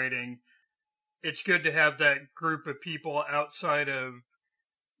story writing, it's good to have that group of people outside of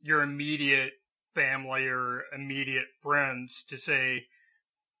your immediate family or immediate friends to say,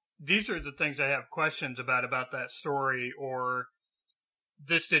 these are the things I have questions about that story, or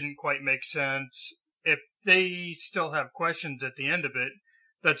this didn't quite make sense. If they still have questions at the end of it,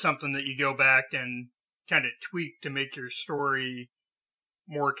 that's something that you go back and kind of tweak to make your story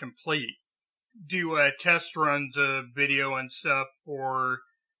more complete. Do test runs of video and stuff for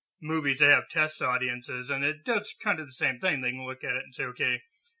movies that have test audiences, and it does kind of the same thing. They can look at it and say, okay,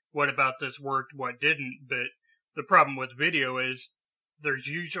 what about this worked, what didn't? But the problem with video is there's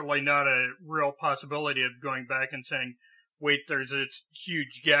usually not a real possibility of going back and saying, wait, there's this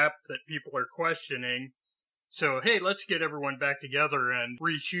huge gap that people are questioning. So, hey, let's get everyone back together and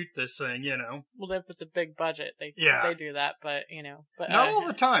reshoot this thing, Well, if it's a big budget, they do that, but, But, not all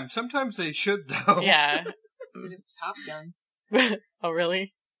the time. Sometimes they should, though. Yeah. Top Gun. Oh,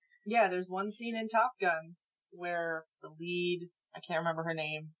 really? Yeah, there's one scene in Top Gun where the lead, I can't remember her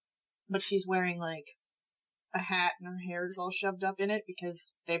name, but she's wearing, like, a hat and her hair is all shoved up in it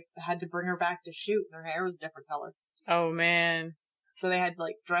because they had to bring her back to shoot and her hair was a different color. Oh, man. So they had to,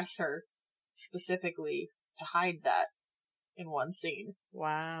 like, dress her specifically to hide that in one scene.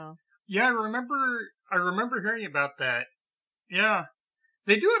 Wow. Yeah, I remember hearing about that. Yeah.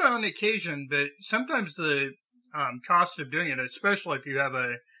 They do it on occasion, but sometimes the cost of doing it, especially if you have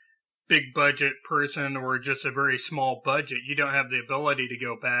a big budget person or just a very small budget, you don't have the ability to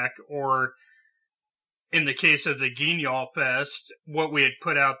go back. Or in the case of the Guignol Fest, what we had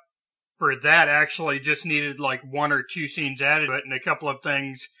put out for that actually just needed like 1 or 2 scenes added, but and a couple of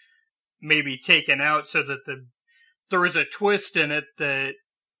things maybe taken out so that there was a twist in it that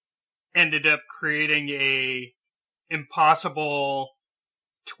ended up creating a impossible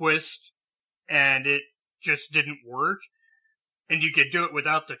twist, and it just didn't work. And you could do it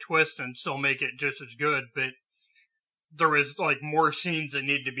without the twist and still make it just as good, but there was like more scenes that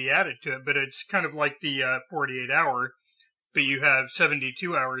needed to be added to it. But it's kind of like the 48 hour, but you have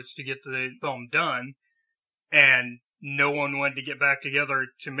 72 hours to get the film done, and no one wanted to get back together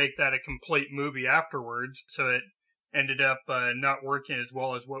to make that a complete movie afterwards, so it ended up not working as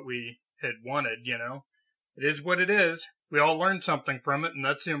well as what we had wanted, It is what it is. We all learned something from it, and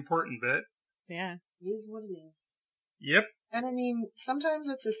that's the important bit. Yeah. It is what it is. Yep. And I mean, sometimes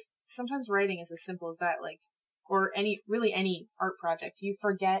writing is as simple as that, like, or any art project. You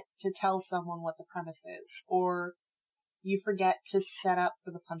forget to tell someone what the premise is, or you forget to set up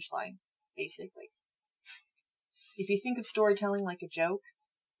for the punchline, basically. If you think of storytelling like a joke,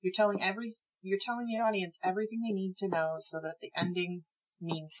 you're telling the audience everything they need to know so that the ending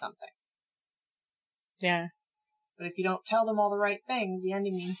means something. Yeah. But if you don't tell them all the right things, the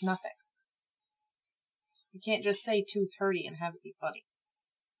ending means nothing. You can't just say tooth hurty and have it be funny.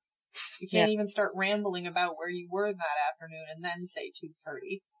 You can't even start rambling about where you were that afternoon and then say tooth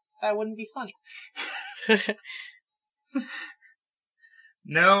hurty. That wouldn't be funny.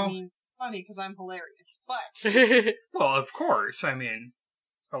 No. I mean, it's funny because I'm hilarious, but... Well, of course. I mean,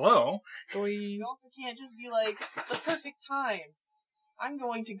 hello. You also can't just be like, the perfect time. I'm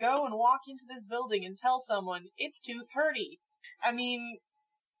going to go and walk into this building and tell someone, it's tooth hurty. I mean,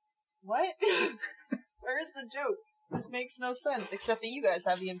 what? Where is the joke? This makes no sense, except that you guys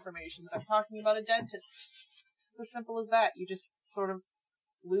have the information that I'm talking about a dentist. It's as simple as that. You just sort of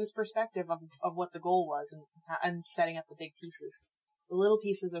lose perspective of what the goal was and setting up the big pieces. The little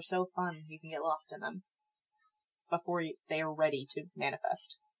pieces are so fun, you can get lost in them before they are ready to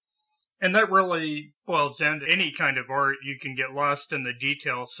manifest. And that really boils down to any kind of art. You can get lost in the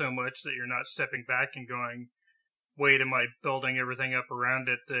details so much that you're not stepping back and going, wait, am I building everything up around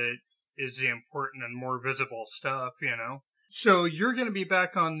it that is the important and more visible stuff, you know? So you're going to be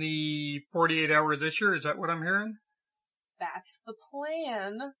back on the 48 hour this year, is that what I'm hearing? That's the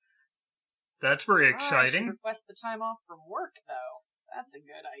plan. That's very exciting. I should request the time off from work, though. That's a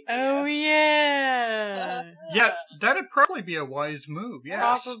good idea. Oh, yeah. Yeah, that'd probably be a wise move,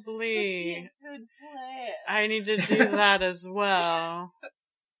 yes. Probably. That'd be a good plan. I need to do that as well.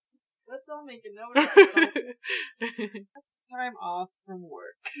 Let's all make a note of ourselves. That's time off from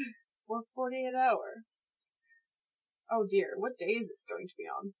work. Or 48 hour. Oh dear, what day is it going to be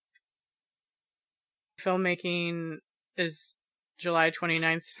on? Filmmaking is July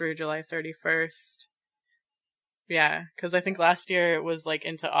 29th through July 31st. Yeah, because I think last year it was like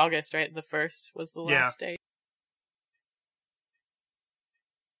into August, right? The 1st was the last day.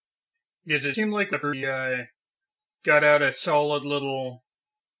 Yes, it seemed like we got out a solid little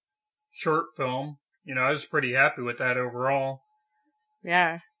short film. You know, I was pretty happy with that overall.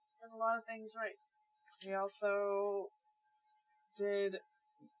 Yeah. Did a lot of things right. We also did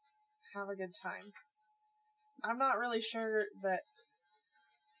have a good time. I'm not really sure that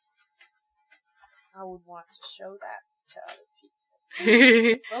I would want to show that to other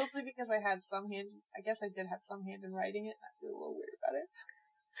people. Mostly because I had some hand, I guess I did have some hand in writing it, and I feel a little weird about it.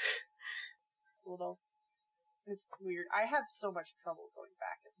 It's weird. I have so much trouble going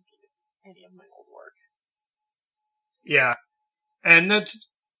back and looking at any of my old work. Yeah. And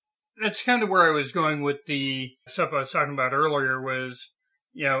that's kind of where I was going with the stuff I was talking about earlier was,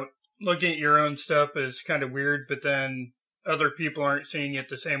 you know, looking at your own stuff is kind of weird, but then other people aren't seeing it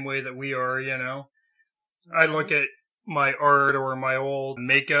the same way that we are, you know. I look at my art or my old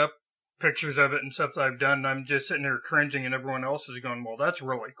makeup, pictures of it and stuff that I've done, and I'm just sitting there cringing, and everyone else is going, well, that's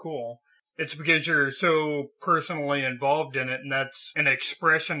really cool. It's because you're so personally involved in it, and that's an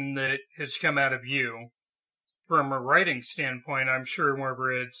expression that has come out of you. From a writing standpoint, I'm sure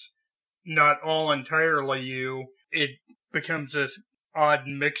whenever it's not all entirely you, it becomes this odd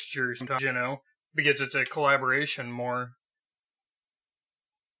mixture sometimes, you know, because it's a collaboration more.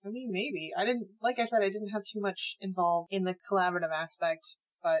 I mean, maybe. Like I said, I didn't have too much involved in the collaborative aspect,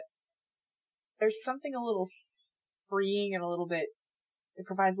 but there's something a little freeing and a little bit, it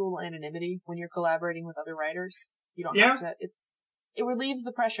provides a little anonymity when you're collaborating with other writers. You don't have to, it relieves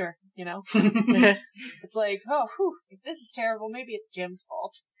the pressure, you know? It's like, oh, whew, if this is terrible, maybe it's Jim's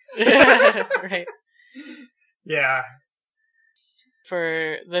fault. Right. Yeah.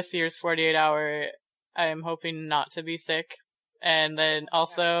 For this year's 48 hour, I'm hoping not to be sick. And then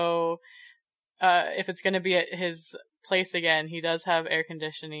also, if it's going to be at his place again, he does have air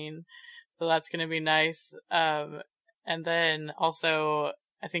conditioning. So that's going to be nice. And then also,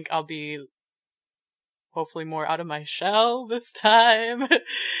 I think I'll be hopefully more out of my shell this time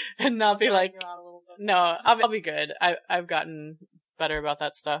and not be like, no, I'll be good. I've gotten better about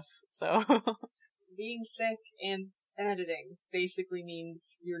that stuff. So being sick and editing basically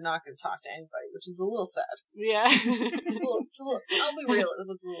means you're not going to talk to anybody, which is a little sad. Yeah. I'll be real, it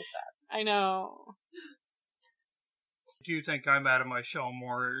was a little sad. I know. Do you think I'm out of my shell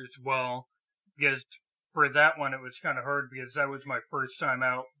more as well? Because for that one, it was kind of hard because that was my first time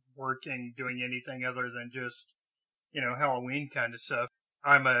out working, doing anything other than just, you know, Halloween kind of stuff.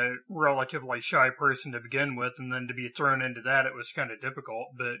 I'm a relatively shy person to begin with, and then to be thrown into that, it was kind of difficult.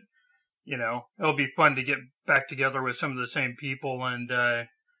 But it'll be fun to get back together with some of the same people and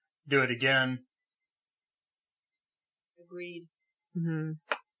do it again. Agreed. Mm-hmm.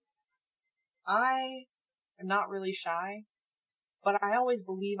 I am not really shy, but I always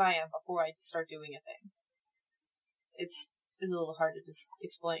believe I am before I start doing a thing. It's a little hard to just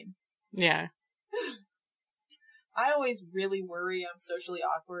explain. Yeah. I always really worry I'm socially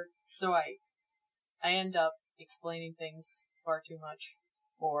awkward, so I end up explaining things far too much.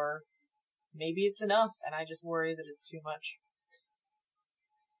 Or maybe it's enough, and I just worry that it's too much.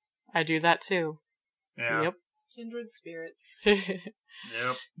 I do that too. Yeah. Yep. Kindred spirits.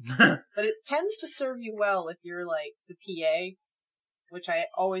 Yep. But it tends to serve you well if you're like the PA, which I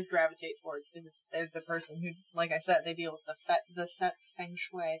always gravitate towards, because they're the person who, like I said, they deal with the set's feng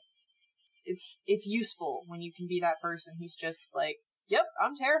shui. It's useful when you can be that person who's just like, yep,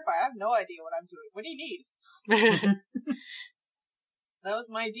 I'm terrified. I have no idea what I'm doing. What do you need? That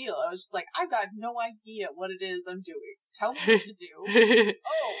was my deal. I was just like, I've got no idea what it is I'm doing. Tell me what to do.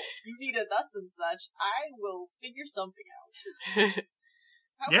 Oh, you need a thus and such. I will figure something out.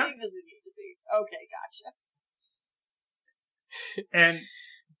 How big does it need to be? Okay, gotcha. And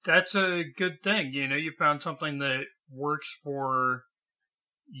that's a good thing. You found something that works for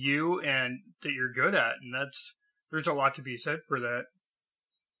you and that you're good at. And there's a lot to be said for that.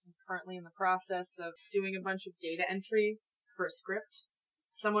 I'm currently in the process of doing a bunch of data entry for a script.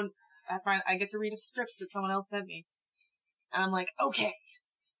 I get to read a script that someone else sent me. And I'm like, okay,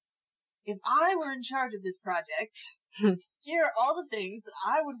 if I were in charge of this project, here are all the things that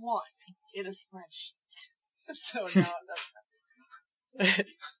I would want in a spreadsheet. So now I'm done.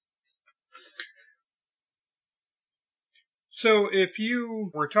 So if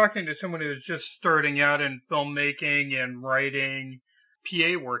you were talking to someone who's just starting out in filmmaking and writing,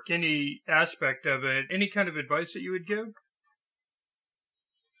 PA work, any aspect of it, any kind of advice that you would give?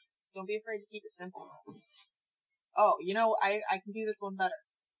 Don't be afraid to keep it simple. Oh, I can do this one better.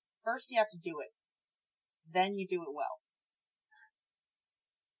 First you have to do it. Then you do it well.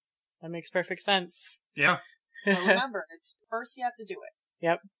 That makes perfect sense. Yeah. But remember, it's first you have to do it.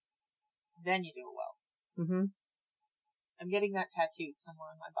 Yep. Then you do it well. Mm-hmm. I'm getting that tattooed somewhere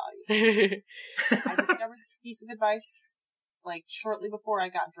on my body. I discovered this piece of advice, shortly before I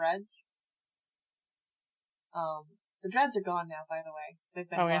got dreads. The dreads are gone now, by the way. They've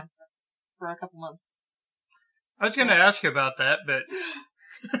been gone for a couple months. I was going to ask about that, but...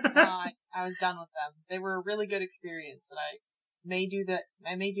 No, I was done with them. They were a really good experience, and I may do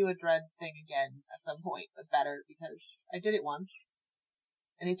a dread thing again at some point, but better, because I did it once,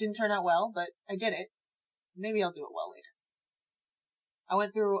 and it didn't turn out well, but I did it. Maybe I'll do it well later. I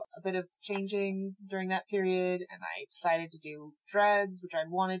went through a bit of changing during that period, and I decided to do dreads, which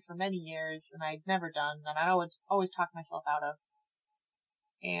I'd wanted for many years, and I'd never done, and I'd always talked myself out of.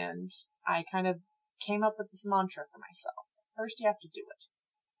 And I kind of came up with this mantra for myself. First you have to do it.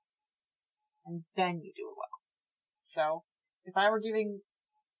 And then you do it well. So, if I were giving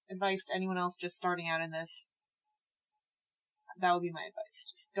advice to anyone else just starting out in this, that would be my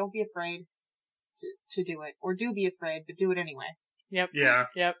advice. Just don't be afraid to do it. Or do be afraid, but do it anyway. Yep. Yeah.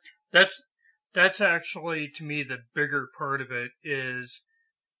 Yep. That's actually, to me, the bigger part of it is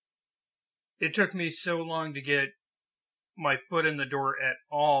it took me so long to get my foot in the door at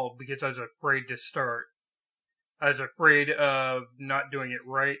all because I was afraid to start. I was afraid of not doing it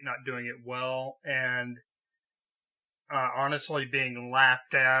right, not doing it well, and honestly being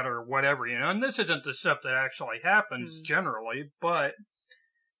laughed at or whatever, And this isn't the stuff that actually happens generally, but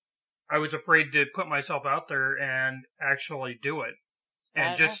I was afraid to put myself out there and actually do it.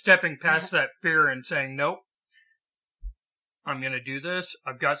 And just stepping past that fear and saying, nope, I'm going to do this.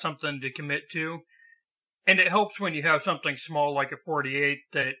 I've got something to commit to. And it helps when you have something small like a 48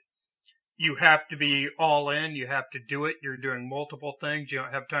 that you have to be all in. You have to do it. You're doing multiple things. You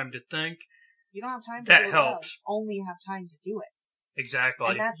don't have time to think. You don't have time to that do it helps. well. You only have time to do it.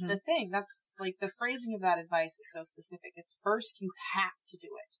 Exactly. And that's the thing. That's the phrasing of that advice is so specific. It's first you have to do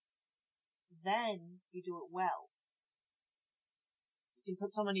it. Then you do it well. You can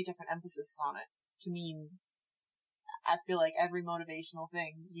put so many different emphases on it to mean, I feel like every motivational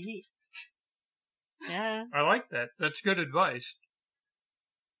thing you need. Yeah. I like that. That's good advice.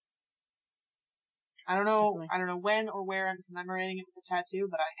 I don't know when or where I'm commemorating it with a tattoo,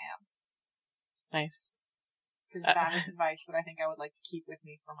 but I am. Nice. Because that is advice that I think I would like to keep with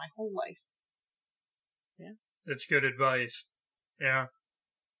me for my whole life. Yeah. That's good advice. Yeah.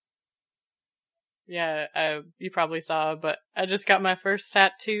 Yeah, you probably saw, but I just got my first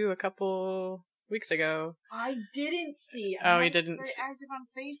tattoo a couple weeks ago. I didn't see. You didn't. Very active on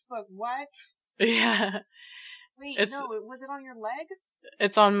Facebook. What? Yeah. Wait, was it on your leg?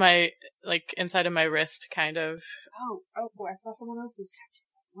 It's on my like inside of my wrist, kind of. Oh boy, I saw someone else's tattoo.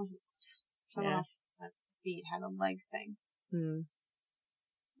 It wasn't someone else. My feet had a leg thing.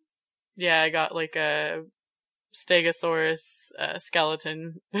 Yeah, I got like a Stegosaurus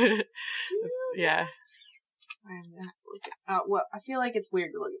skeleton. Yeah. I'm gonna have to look at, well, I feel like it's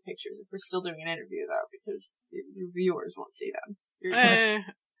weird to look at pictures if we're still doing an interview, though, because your viewers won't see them.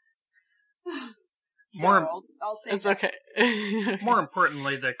 So I'll say it's that. okay. More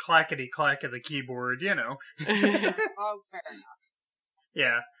importantly, the clackety-clack of the keyboard, you know. Oh, fair enough.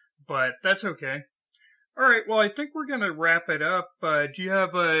 Yeah, but that's okay. All right, well, I think we're going to wrap it up. Do you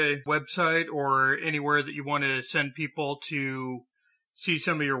have a website or anywhere that you want to send people to see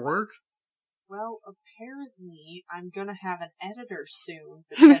some of your work? Well, apparently, I'm going to have an editor soon,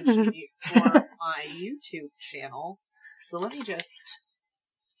 potentially, for my YouTube channel. So let me just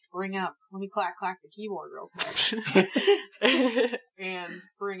let me clack the keyboard real quick. And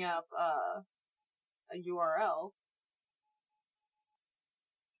bring up a URL.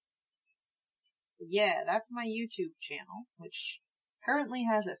 Yeah, that's my YouTube channel, which currently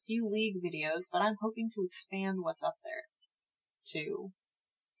has a few League videos, but I'm hoping to expand what's up there to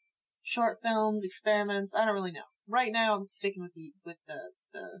short films, experiments. I don't really know. Right now, I'm sticking with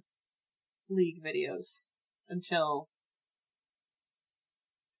the League videos until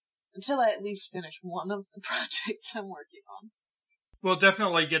I at least finish one of the projects I'm working on. We'll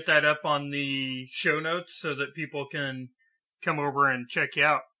definitely get that up on the show notes so that people can come over and check you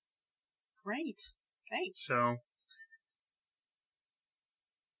out. Great. Thanks. So,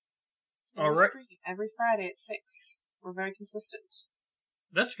 all right. Stream every Friday at 6. We're very consistent.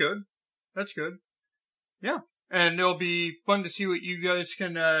 That's good. That's good. Yeah. And it'll be fun to see what you guys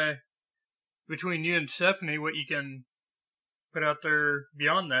can, between you and Stephanie, what you can put out there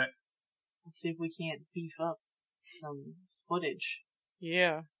beyond that. Let's see if we can't beef up some footage.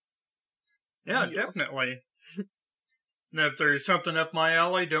 Yeah. Yeah, definitely. And if there's something up my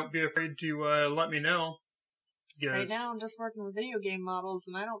alley, don't be afraid to let me know. Yes. Right now, I'm just working with video game models,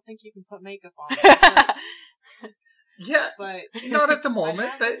 and I don't think you can put makeup on them. Yeah, but not at the moment.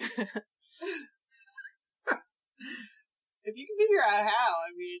 If you can figure out how,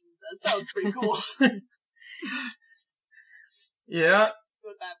 I mean, that sounds pretty cool. Yeah.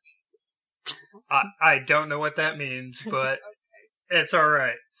 What that means. I don't know what that means, but okay. It's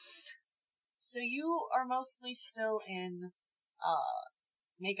alright. So you are mostly still in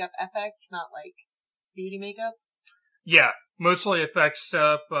makeup FX, not like beauty makeup? Yeah, mostly effects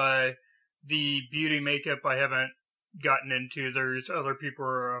stuff. The beauty makeup I haven't gotten into. There's other people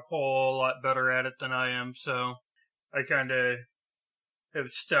who are a whole lot better at it than I am, so I kind of have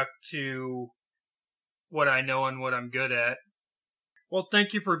stuck to what I know and what I'm good at. Well,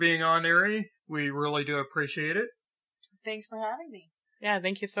 thank you for being on, Ari. We really do appreciate it. Thanks for having me. Yeah,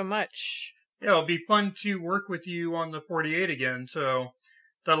 thank you so much. Yeah, it'll be fun to work with you on the 48 again, so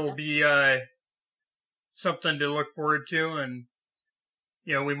that'll be something to look forward to, and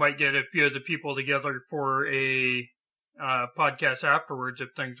you know, we might get a few of the people together for a podcast afterwards if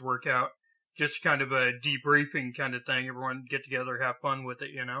things work out. Just kind of a debriefing kind of thing. Everyone get together, have fun with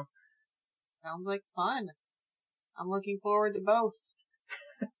it, you know? Sounds like fun. I'm looking forward to both.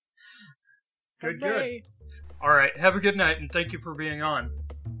 Good. All right, have a good night, and thank you for being on.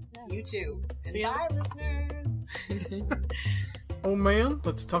 You too. And See ya. bye, listeners. Oh man,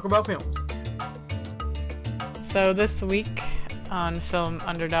 let's talk about films. So this week on Film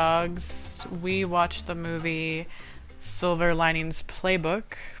Underdogs, we watched the movie Silver Linings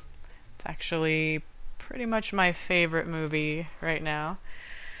Playbook. It's actually pretty much my favorite movie right now.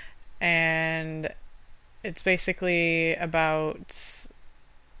 And it's basically about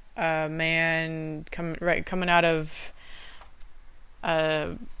a man coming out of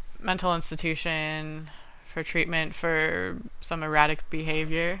a mental institution for treatment for some erratic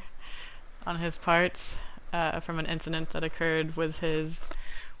behavior on his part from an incident that occurred with his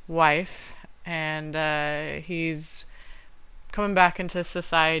wife, and he's coming back into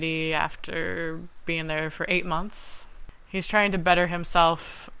society after being there for 8 months. He's trying to better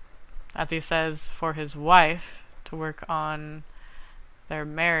himself, as he says, for his wife, to work on their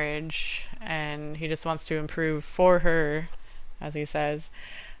marriage, and he just wants to improve for her, as he says.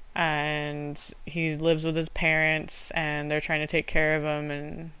 And he lives with his parents, and they're trying to take care of him,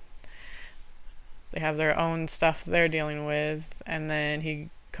 and they have their own stuff they're dealing with. And then he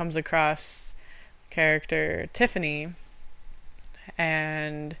comes across character Tiffany,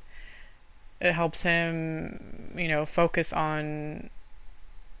 and it helps him, you know, focus on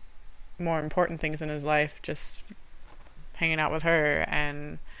more important things in his life, just hanging out with her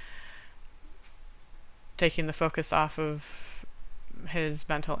and taking the focus off of his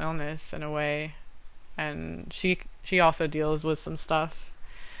mental illness in a way, and she also deals with some stuff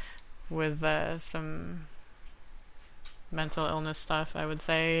with some mental illness stuff, I would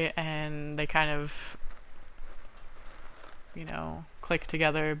say, and they kind of, click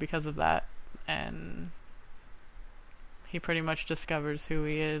together because of that, and he pretty much discovers who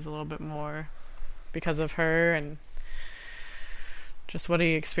he is a little bit more because of her and just what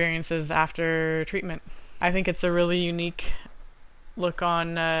he experiences after treatment. I think it's a really unique look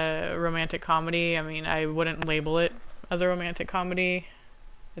on romantic comedy. I mean, I wouldn't label it as a romantic comedy.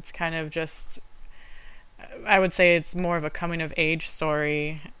 It's kind of just, I would say it's more of a coming of age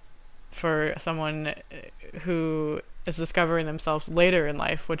story for someone who is discovering themselves later in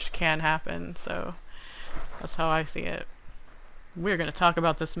life, which can happen. So that's how I see it. We're going to talk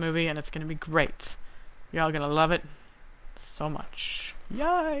about this movie, and it's going to be great. Y'all going to love it so much.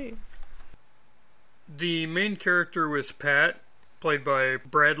 Yay! The main character was Pat, played by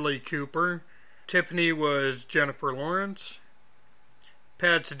Bradley Cooper. Tiffany was Jennifer Lawrence.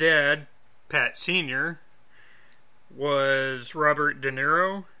 Pat's dad, Pat Sr., was Robert De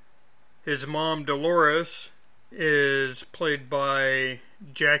Niro. His mom, Dolores, is played by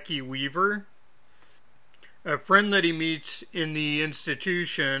Jackie Weaver. A friend that he meets in the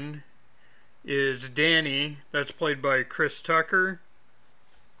institution is Danny, that's played by Chris Tucker.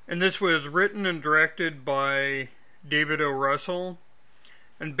 And this was written and directed by David O. Russell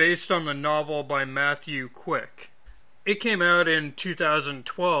and based on the novel by Matthew Quick. It came out in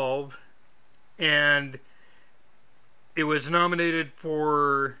 2012 and it was nominated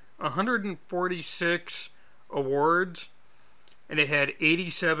for 146 awards and it had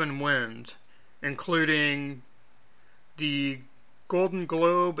 87 wins, including the Golden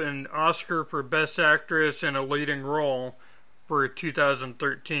Globe and Oscar for Best Actress in a Leading Role for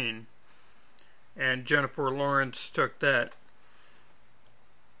 2013. And Jennifer Lawrence took that.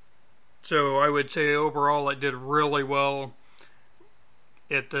 So I would say overall it did really well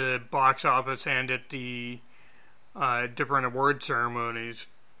at the box office and at the different award ceremonies.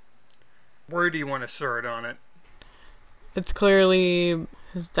 Where do you want to start on it? It's clearly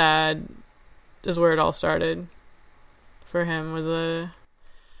his dad is where it all started for him with the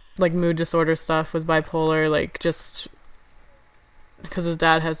mood disorder stuff with bipolar, just because his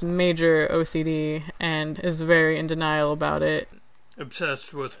dad has major OCD and is very in denial about it.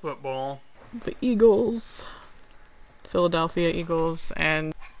 Obsessed with football. The Eagles. Philadelphia Eagles.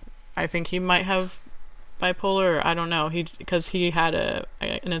 And I think he might have bipolar, or I don't know. Because he had an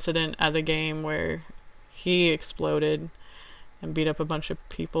incident at a game where he exploded and beat up a bunch of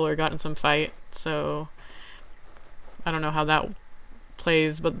people or got in some fight. So I don't know how that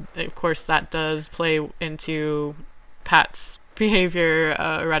plays, but of course that does play into Pat's behavior,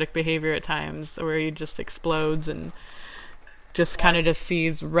 erratic behavior at times, where he just explodes and just kind of just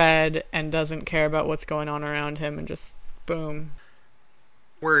sees red and doesn't care about what's going on around him and just boom.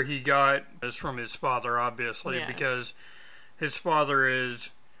 Where he got is from his father, obviously, because his father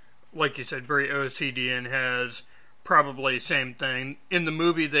is, like you said, very OCD and has probably same thing. In the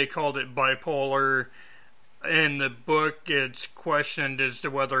movie they called it bipolar. In the book it's questioned as to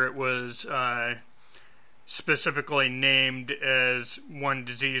whether it was specifically named as one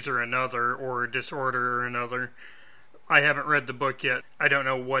disease or another, or disorder or another. I haven't read the book yet. I don't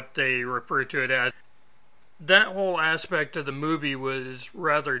know what they refer to it as. That whole aspect of the movie was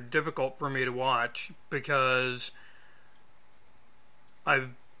rather difficult for me to watch because I've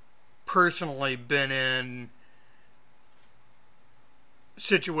personally been in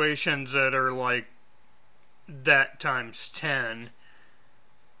situations that are like that times 10,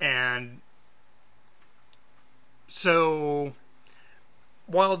 and so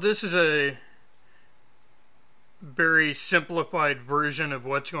while this is a very simplified version of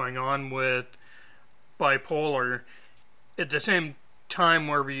what's going on with bipolar, at the same time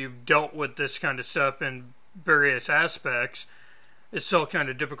where you've dealt with this kind of stuff in various aspects, it's still kind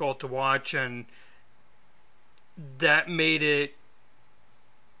of difficult to watch, and that made it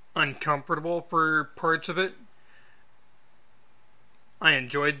uncomfortable for parts of it. I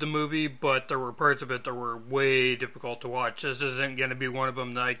enjoyed the movie, but there were parts of it that were way difficult to watch. This isn't going to be one of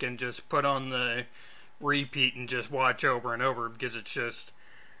them that I can just put on the repeat and just watch over and over, because it's just,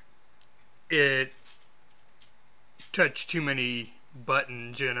 it touched too many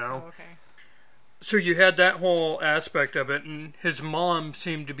buttons, you know. Oh, okay. So you had that whole aspect of it, and his mom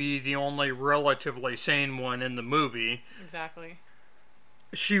seemed to be the only relatively sane one in the movie. Exactly.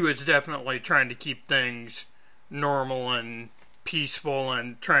 She was definitely trying to keep things normal and peaceful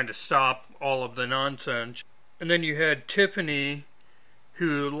and trying to stop all of the nonsense. And then you had Tiffany,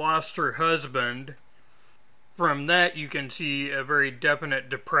 who lost her husband, from that you can see a very definite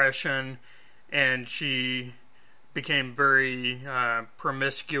depression, and she became very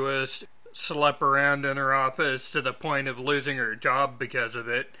promiscuous, slept around in her office to the point of losing her job because of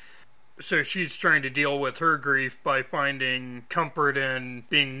it. So she's trying to deal with her grief by finding comfort in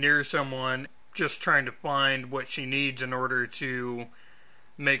being near someone, just trying to find what she needs in order to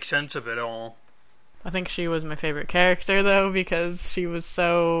make sense of it all. I think she was my favorite character, though, because she was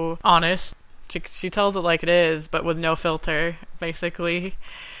so honest. She tells it like it is, but with no filter, basically.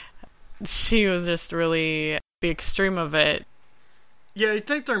 She was just really the extreme of it. Yeah, I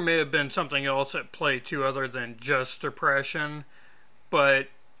think there may have been something else at play, too, other than just depression. But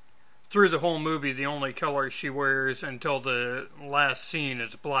through the whole movie, the only color she wears until the last scene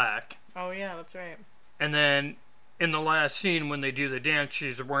is black. Oh, yeah, that's right. And then in the last scene, when they do the dance,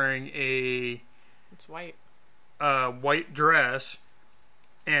 she's wearing it's white. White dress,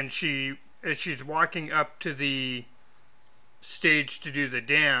 and as she's walking up to the stage to do the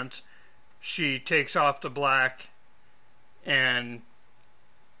dance, she takes off the black, and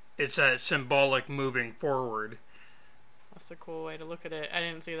it's that symbolic moving forward. That's a cool way to look at it. I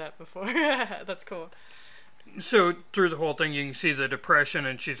didn't see that before. That's cool. So through the whole thing, you can see the depression,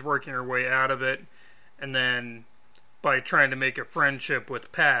 and she's working her way out of it, and then by trying to make a friendship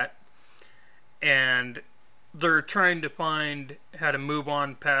with Pat, and they're trying to find how to move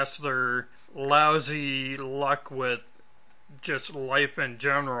on past their lousy luck with just life in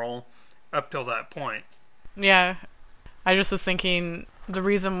general up till that point. Yeah. I just was thinking the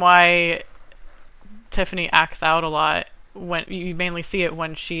reason why Tiffany acts out a lot, when you mainly see it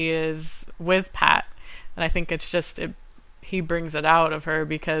when she is with Pat, and I think it's just he brings it out of her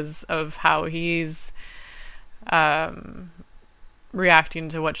because of how he's reacting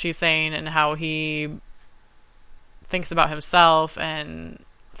to what she's saying, and how he thinks about himself and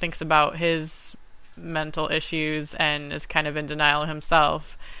thinks about his mental issues and is kind of in denial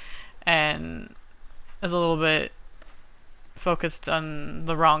himself, and is a little bit focused on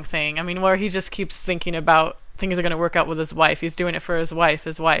the wrong thing. I mean, where he just keeps thinking about things are going to work out with his wife. He's doing it for his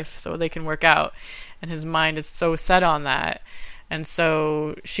wife, so they can work out. And his mind is so set on that. And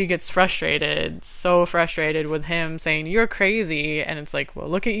so she gets so frustrated with him saying, "You're crazy." And it's like, well,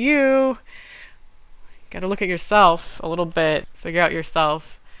 look at you. Got to look at yourself a little bit. Figure out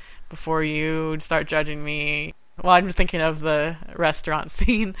yourself before you start judging me. Well, I'm just thinking of the restaurant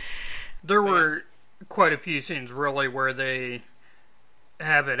scene. There were quite a few scenes, really, where they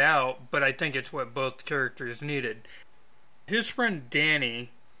have it out, but I think it's what both characters needed. His friend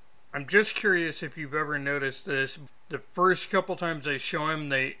Danny, I'm just curious if you've ever noticed this. The first couple times they show him,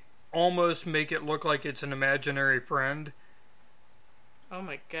 they almost make it look like it's an imaginary friend. Oh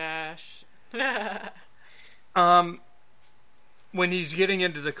my gosh. When he's getting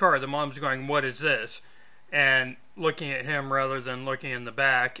into the car, the mom's going, "What is this?" and looking at him rather than looking in the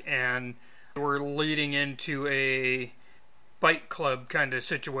back, and we're leading into a Fight Club kind of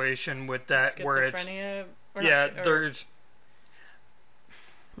situation with that, where it's there's.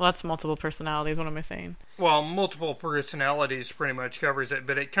 Well, that's multiple personalities. What am I saying? Well, multiple personalities pretty much covers it,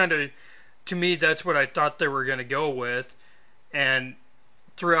 but it kind of, to me, that's what I thought they were going to go with. And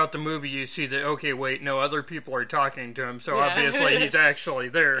throughout the movie, you see that, okay, wait, no, other people are talking to him, so obviously he's actually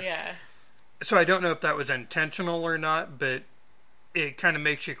there. Yeah. So I don't know if that was intentional or not, but it kind of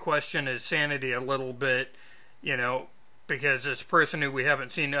makes you question his sanity a little bit, you know, because this person who we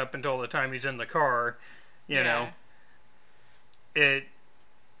haven't seen up until the time he's in the car, you know,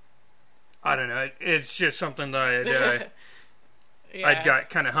 I don't know. It's just something that I'd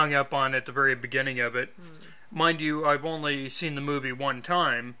got kind of hung up on at the very beginning of it. Mind you, I've only seen the movie one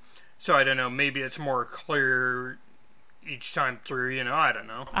time, so I don't know. Maybe it's more clear each time through, you know, I don't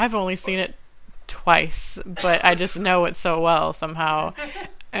know. I've only seen it twice, but I just know it so well somehow.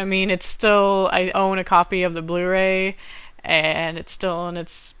 I mean, it's still, I own a copy of the Blu-ray, and it's still in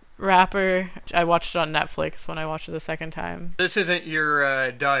its wrapper. I watched it on Netflix when I watched it the second time. This isn't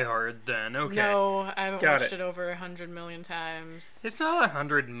your Die Hard, then? Okay. No, I haven't watched it over 100 million times. It's not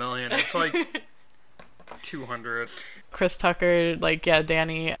 100 million. It's like 200. Chris Tucker,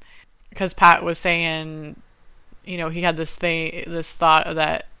 Danny, because Pat was saying, you know, he had this thought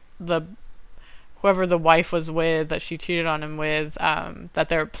that whoever the wife was with, that she cheated on him with, that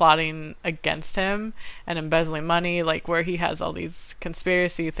they're plotting against him and embezzling money, where he has all these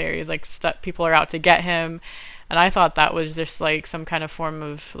conspiracy theories, people are out to get him. And I thought that was just some kind of form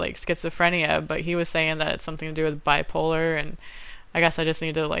of schizophrenia, but he was saying that it's something to do with bipolar, and I guess I just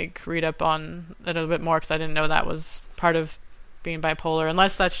need to read up on it a little bit more, because I didn't know that was part of being bipolar,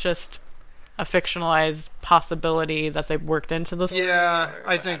 unless that's just a fictionalized possibility that they've worked into this. Yeah,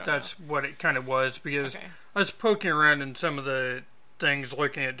 I think that's what it kind of was, because I was poking around in some of the things,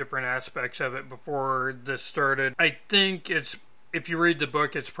 looking at different aspects of it before this started. I think if you read the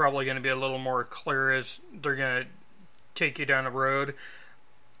book, it's probably going to be a little more clear as they're going to take you down a road.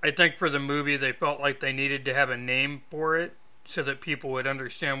 I think for the movie, they felt like they needed to have a name for it so that people would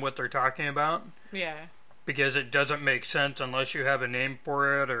understand what they're talking about. Yeah. Because it doesn't make sense unless you have a name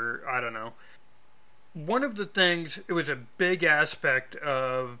for it, or I don't know. One of the things, it was a big aspect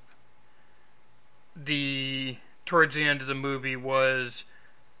of towards the end of the movie, was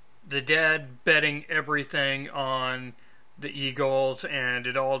the dad betting everything on the Eagles, and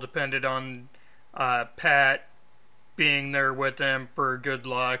it all depended on Pat being there with them for good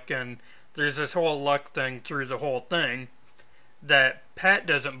luck, and there's this whole luck thing through the whole thing that Pat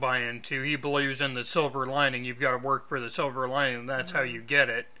doesn't buy into. He believes in the silver lining. You've got to work for the silver lining, and that's how you get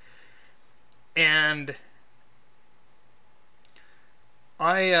it. And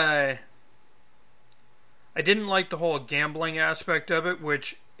I didn't like the whole gambling aspect of it,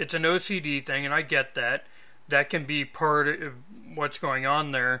 which it's an OCD thing, and I get that. That can be part of what's going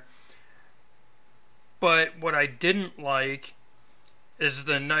on there. But what I didn't like is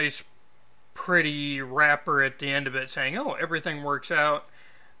the nice, pretty wrapper at the end of it saying, oh, everything works out.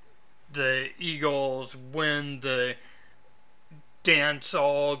 The Eagles win, the dance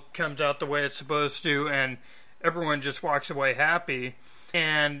all comes out the way it's supposed to, and everyone just walks away happy.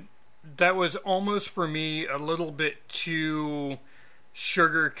 And that was almost, for me, a little bit too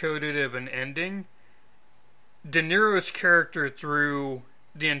sugar-coated of an ending. De Niro's character through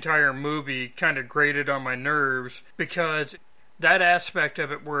the entire movie kind of grated on my nerves, because that aspect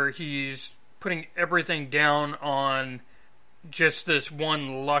of it where he's putting everything down on just this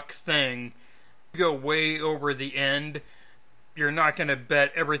one luck thing, you go way over the end, you're not going to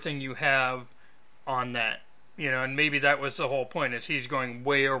bet everything you have on that. You know, and maybe that was the whole point, is he's going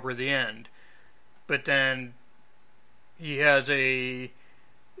way over the end. But then he has a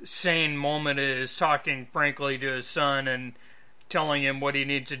sane moment, is talking frankly to his son and telling him what he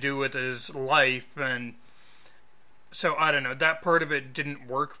needs to do with his life. And so, I don't know, that part of it didn't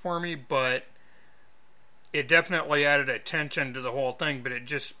work for me, but it definitely added a tension to the whole thing, but it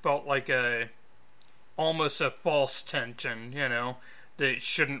just felt like almost a false tension, you know, that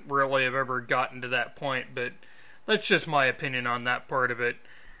shouldn't really have ever gotten to that point. But that's just my opinion on that part of it.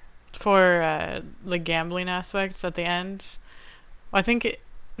 For the gambling aspects at the end, I think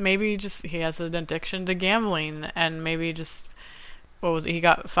maybe just he has an addiction to gambling, and maybe just, what was it? He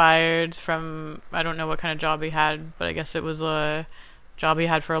got fired from, I don't know what kind of job he had, but I guess it was a job he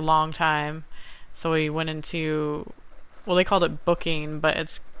had for a long time. So he went into, well, they called it booking, but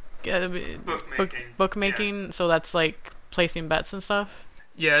it's bookmaking. Yeah. So that's like placing bets and stuff.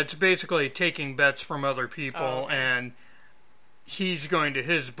 Yeah, it's basically taking bets from other people, and he's going to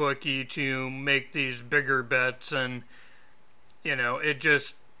his bookie to make these bigger bets, and, you know, it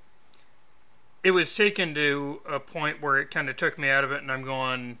was taken to a point where it kind of took me out of it, and I'm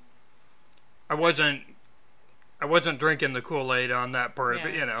going, I wasn't drinking the Kool-Aid on that part of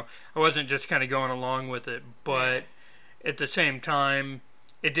it, you know. I wasn't just kind of going along with it, but at the same time,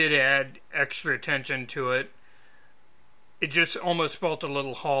 it did add extra tension to it. It just almost felt a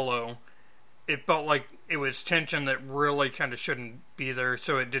little hollow. It felt like it was tension that really kind of shouldn't be there,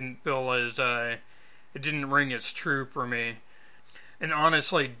 so it didn't feel as, it didn't ring as true for me. And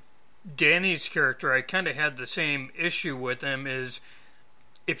honestly, Danny's character, I kind of had the same issue with him, is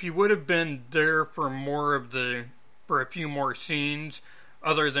if he would have been there for for a few more scenes,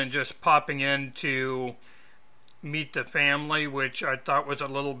 other than just popping in to meet the family, which I thought was a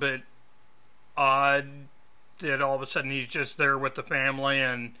little bit odd, that all of a sudden he's just there with the family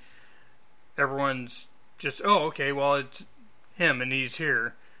and everyone's just, oh, okay, well, it's him and he's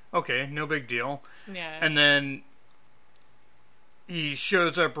here. Okay, no big deal. Yeah. And then he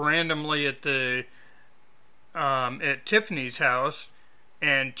shows up randomly at Tiffany's house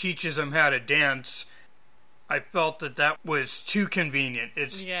and teaches him how to dance. I felt that was too convenient.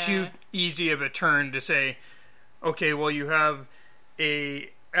 It's too easy of a turn to say, okay, well, you have a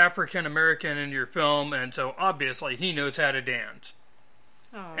African American in your film, and so obviously he knows how to dance.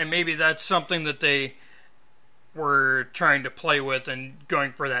 Oh. And maybe that's something that they were trying to play with and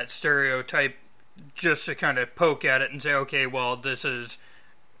going for that stereotype, just to kind of poke at it and say, okay, well, this is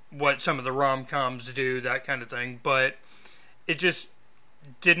what some of the rom-coms do, that kind of thing. But it just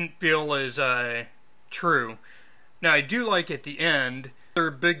didn't feel as true. Now, I do like at the end,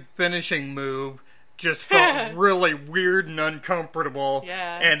 their big finishing move just felt really weird and uncomfortable.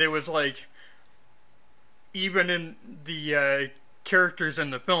 Yeah. And it was like, even in the characters in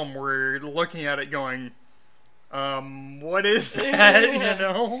the film were looking at it going, what is that, you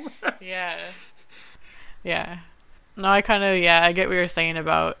know? Yeah. Yeah. No, I get what you're saying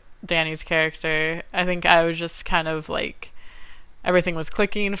about Danny's character. I think I was just kind of like, everything was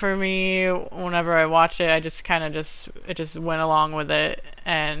clicking for me. Whenever I watched it, I just it just went along with it.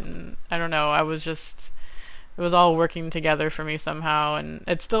 And I don't know, it was all working together for me somehow, and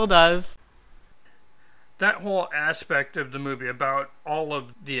it still does. That whole aspect of the movie about all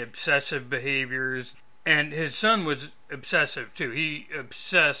of the obsessive behaviors, and his son was obsessive too. He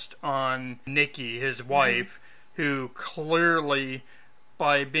obsessed on Nikki, his wife, who clearly,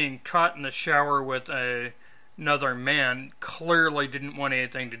 by being caught in the shower with another man, clearly didn't want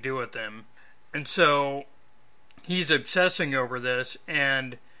anything to do with him. And so he's obsessing over this,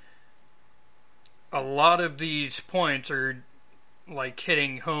 and a lot of these points are like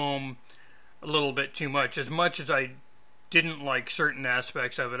hitting home a little bit too much. As much as I didn't like certain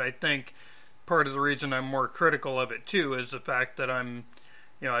aspects of it, I think part of the reason I'm more critical of it too is the fact that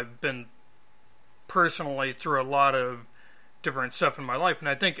I've been personally through a lot of different stuff in my life, and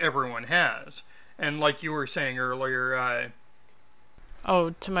I think everyone has. And like you were saying earlier,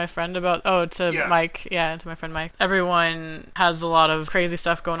 to my friend Mike. Yeah, to my friend Mike. Everyone has a lot of crazy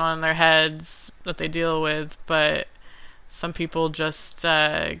stuff going on in their heads that they deal with, but some people just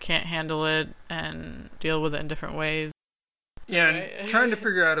can't handle it and deal with it in different ways. Yeah, and trying to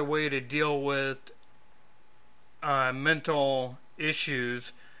figure out a way to deal with mental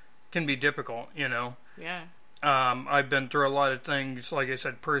issues can be difficult, Yeah. I've been through a lot of things, like I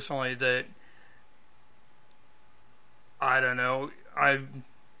said, personally, that I don't know. I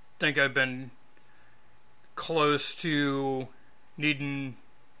think I've been close to needing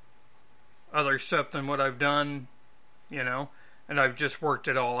other stuff than what I've done, and I've just worked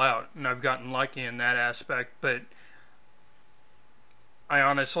it all out, and I've gotten lucky in that aspect. But I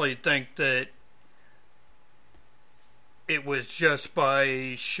honestly think that it was just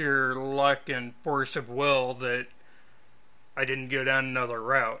by sheer luck and force of will that I didn't go down another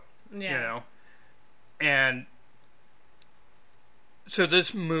route, And so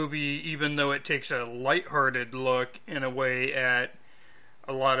this movie, even though it takes a lighthearted look in a way at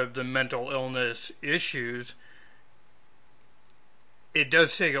a lot of the mental illness issues, it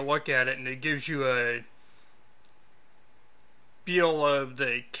does take a look at it, and it gives you a feel of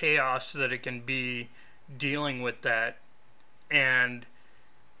the chaos that it can be dealing with that, and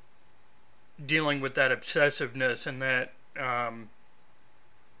dealing with that obsessiveness and that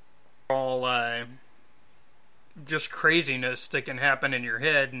just craziness that can happen in your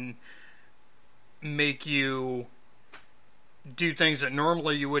head and make you do things that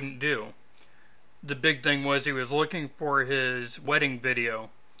normally you wouldn't do. The big thing was he was looking for his wedding video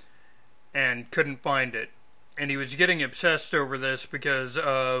and couldn't find it. And he was getting obsessed over this because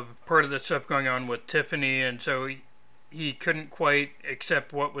of part of the stuff going on with Tiffany, and so he couldn't quite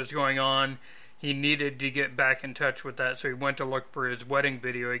accept what was going on. He needed to get back in touch with that, so he went to look for his wedding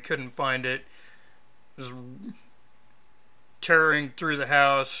video. He couldn't find it. Was tearing through the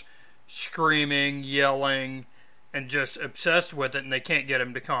house, screaming, yelling, and just obsessed with it, and they can't get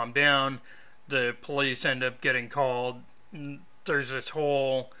him to calm down. The police end up getting called. There's this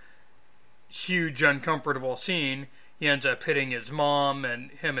whole huge uncomfortable scene. He ends up hitting his mom,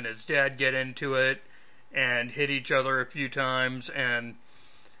 and him and his dad get into it and hit each other a few times, and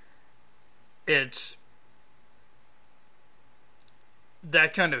it's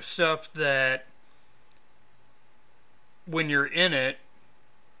that kind of stuff that when you're in it,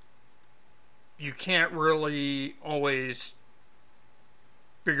 you can't really always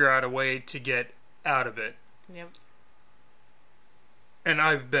figure out a way to get out of it. Yep. And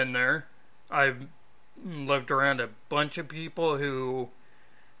I've been there. I've lived around a bunch of people who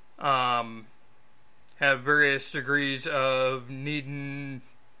have various degrees of needing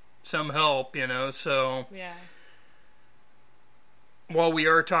some help, so yeah. While we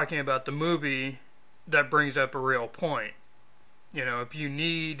are talking about the movie, that brings up a real point. If you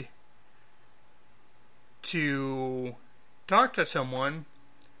need to talk to someone,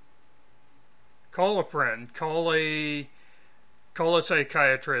 call a friend, call a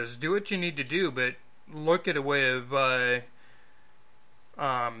psychiatrist, do what you need to do, but look at a way of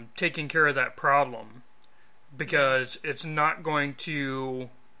taking care of that problem, because it's not going to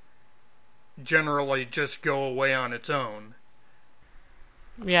generally just go away on its own.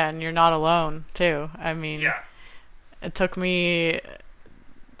 Yeah, and you're not alone, too. I mean, yeah. It took me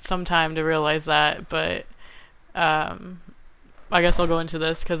some time to realize that, but I guess I'll go into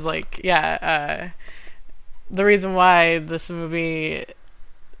this because, the reason why this movie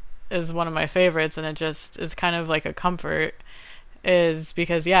is one of my favorites, and it just is kind of like a comfort, is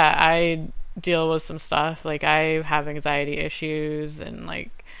because, I deal with some stuff. I have anxiety issues, and,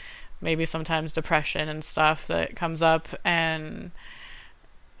 maybe sometimes depression and stuff that comes up, and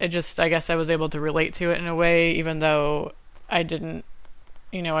it just, I guess I was able to relate to it in a way, even though I didn't,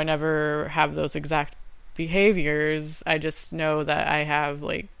 I never have those exact behaviors. I just know that I have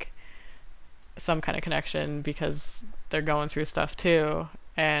like some kind of connection because they're going through stuff too.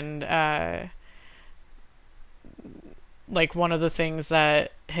 And like one of the things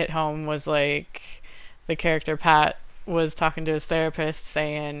that hit home was like the character Pat was talking to his therapist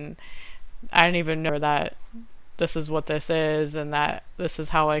saying, I didn't even know that this is what this is and that this is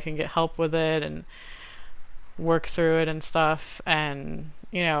how I can get help with it and work through it and stuff. And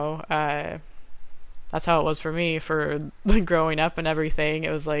that's how it was for me for growing up and everything.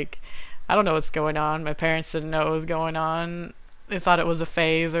 It was like, I don't know what's going on. My parents didn't know what was going on. They thought it was a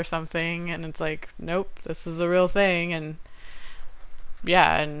phase or something, and it's like, nope, this is a real thing. And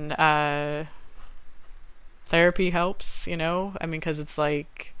yeah, and therapy helps, because it's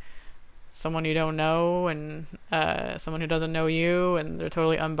like someone you don't know and someone who doesn't know you, and they're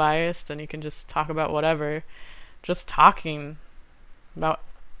totally unbiased, and you can just talk about whatever. Just talking about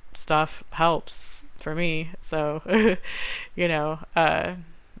stuff helps for me. So,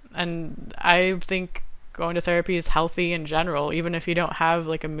 and I think going to therapy is healthy in general, even if you don't have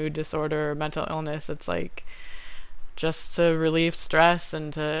like a mood disorder or mental illness. It's like just to relieve stress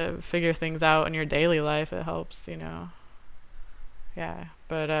and to figure things out in your daily life. It helps, Yeah,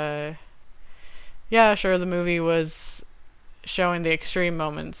 but yeah, sure, the movie was showing the extreme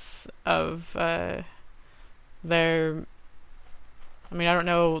moments of their, I don't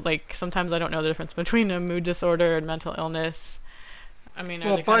know, like sometimes I don't know the difference between a mood disorder and mental illness.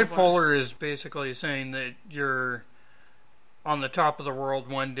 Well, bipolar is basically saying that you're on the top of the world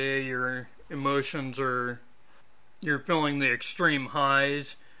one day, your emotions you're feeling the extreme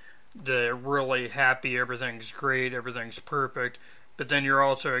highs, the really happy, everything's great, everything's perfect, but then you're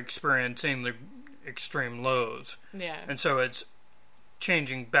also experiencing the extreme lows. Yeah. And so it's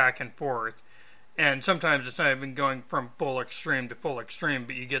changing back and forth. And sometimes it's not even going from full extreme to full extreme,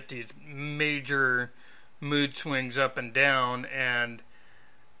 but you get these major mood swings up and down, and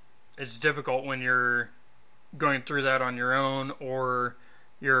it's difficult when you're going through that on your own or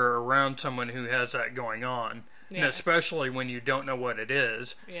you're around someone who has that going on. Yeah. And especially when you don't know what it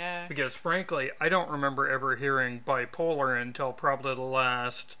is. Yeah. Because frankly, I don't remember ever hearing bipolar until probably the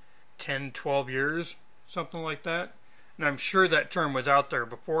last 10, 12 years, something like that. And I'm sure that term was out there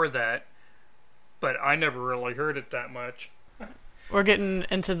before that, but I never really heard it that much. We're getting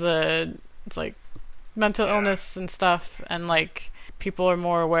into it's like mental illness and stuff, and like people are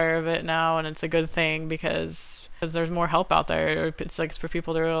more aware of it now, and it's a good thing because there's more help out there. It's like for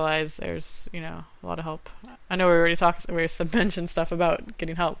people to realize there's a lot of help. I know we already mentioned stuff about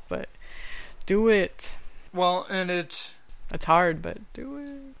getting help, but do it. Well, and it's hard, but do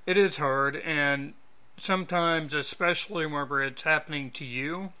it. It is hard, and sometimes, especially whenever it's happening to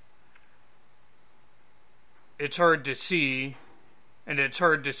you, it's hard to see. And it's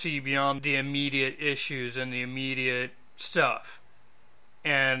hard to see beyond the immediate issues and the immediate stuff.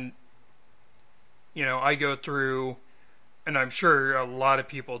 And, I go through, and I'm sure a lot of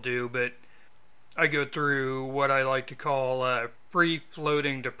people do, but I go through what I like to call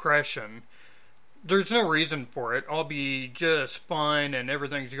free-floating depression. There's no reason for it. I'll be just fine and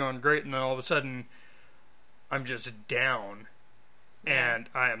everything's going great, and then all of a sudden, I'm just down. And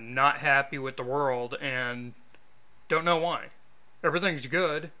I am not happy with the world, and don't know why. Everything's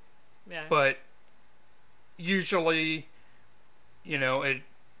good, but usually, it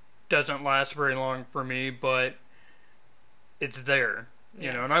doesn't last very long for me, but it's there,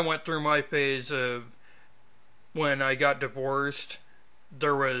 and I went through my phase of when I got divorced.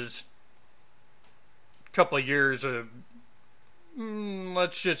 There was a couple of years of,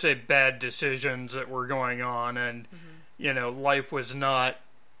 let's just say, bad decisions that were going on, and, life was not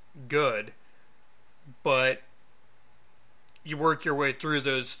good, but you work your way through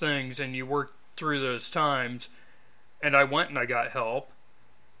those things, and you work through those times, and I went and I got help.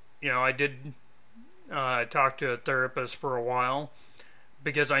 I did talk to a therapist for a while,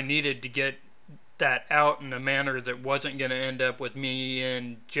 because I needed to get that out in a manner that wasn't going to end up with me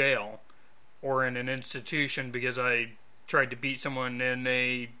in jail, or in an institution, because I tried to beat someone in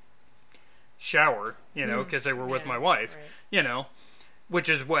a shower, because they were with my wife, right. Which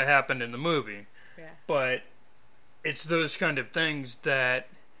is what happened in the movie. Yeah. But it's those kind of things that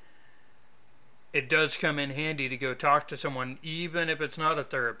it does come in handy to go talk to someone, even if it's not a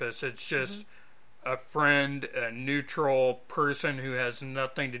therapist. It's just a friend, a neutral person who has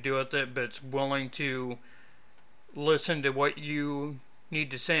nothing to do with it, but it's willing to listen to what you need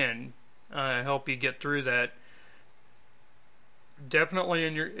to say and help you get through that definitely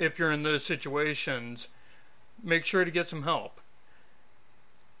if you're in those situations, make sure to get some help.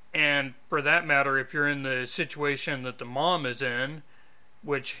 And for that matter, if you're in the situation that the mom is in,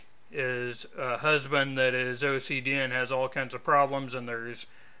 which is a husband that is OCD and has all kinds of problems, and there's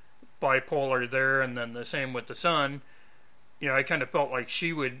bipolar there, and then the same with the son, I kind of felt like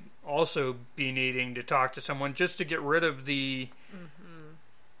she would also be needing to talk to someone just to get rid of the... Mm-hmm.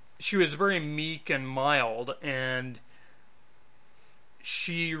 She was very meek and mild, and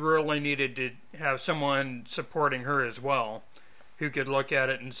she really needed to have someone supporting her as well, who could look at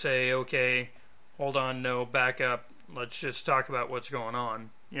it and say, okay, hold on, no, back up, let's just talk about what's going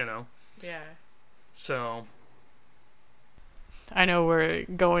on, Yeah. So... I know we're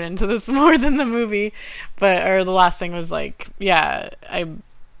going into this more than the movie, or the last thing was like a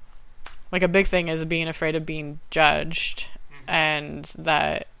big thing is being afraid of being judged, and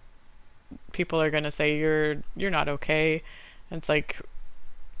that people are going to say you're not okay. And it's like,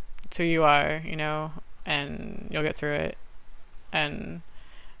 it's who you are, and you'll get through it. And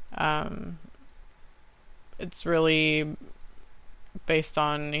it's really based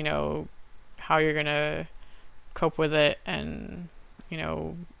on, how you're going to cope with it, and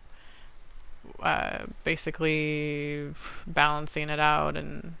basically balancing it out.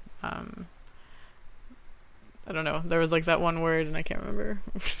 And I don't know, there was like that one word and I can't remember.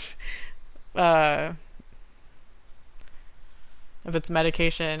 If it's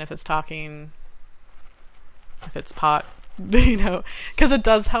medication, if it's talking, if it's pot, because it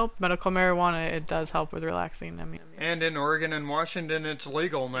does help. Medical marijuana, it does help with relaxing. And in Oregon and Washington it's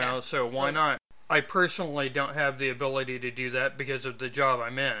legal now, so why not? I personally don't have the ability to do that because of the job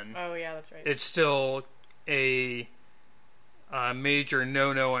I'm in. Oh, yeah, that's right. It's still a major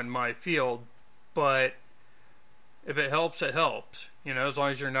no-no in my field, but if it helps, it helps. As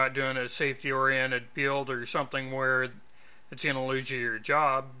long as you're not doing a safety-oriented field or something where it's going to lose you your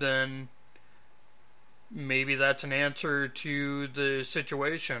job, then maybe that's an answer to the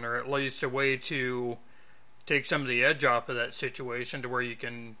situation, or at least a way to take some of the edge off of that situation to where you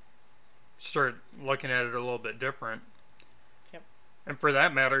can start looking at it a little bit different. Yep. And for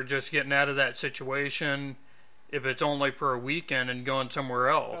that matter, just getting out of that situation, if it's only for a weekend, and going somewhere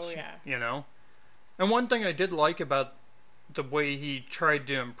else. Oh, yeah. And one thing I did like about the way he tried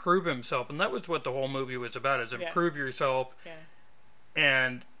to improve himself, and that was what the whole movie was about, is improve yourself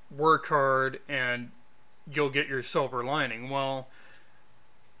and work hard, and you'll get your silver lining. Well,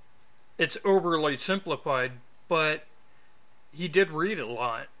 it's overly simplified, but he did read a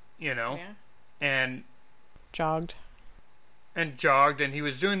lot. And jogged, and he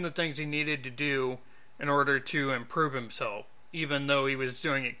was doing the things he needed to do in order to improve himself, even though he was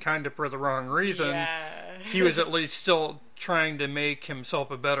doing it kind of for the wrong reason. He was at least still trying to make himself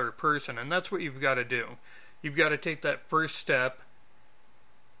a better person, and that's what you've got to do. You've got to take that first step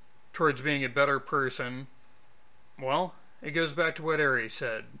towards being a better person. Well, it goes back to what Ari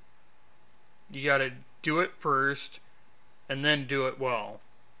said. You got to do it first, and then do it well.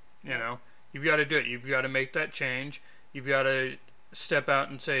 You've got to do it. You've got to make that change. You've got to step out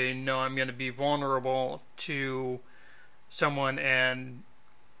and say, no, I'm going to be vulnerable to someone, and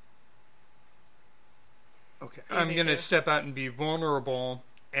I'm going to step out and be vulnerable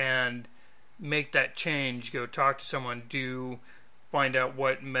and make that change. Go talk to someone. Find out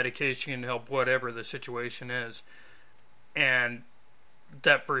what medication can help, whatever the situation is. And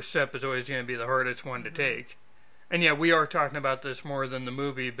that first step is always going to be the hardest one to take. And yeah, we are talking about this more than the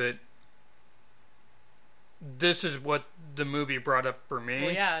movie, but this is what the movie brought up for me.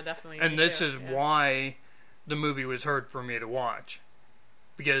 Well, yeah, definitely. And this is why the movie was hard for me to watch.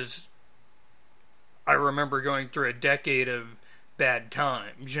 Because I remember going through a decade of bad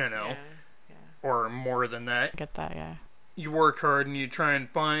times, or more than that. I get that, yeah. You work hard and you try and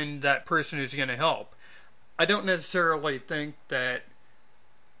find that person who's going to help. I don't necessarily think that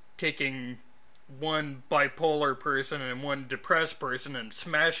taking one bipolar person and one depressed person and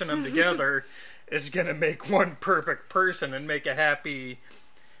smashing them together is going to make one perfect person and make a happy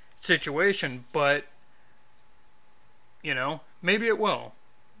situation, but maybe it will.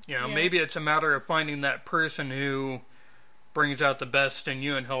 Maybe it's a matter of finding that person who brings out the best in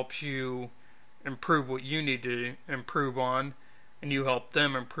you and helps you improve what you need to improve on, and you help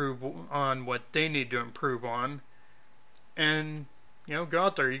them improve on what they need to improve on. And go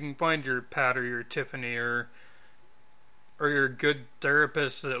out there. You can find your Pat or your Tiffany or your good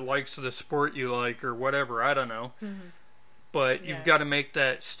therapist that likes the sport you like, or whatever. I don't know. Mm-hmm. But you've got to make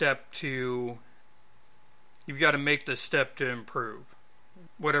that step to... You've got to make the step to improve.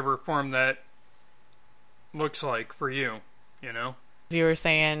 Whatever form that looks like for you, You were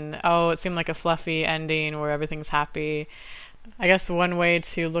saying, it seemed like a fluffy ending where everything's happy. I guess one way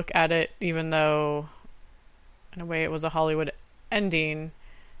to look at it, even though in a way it was a Hollywood ending,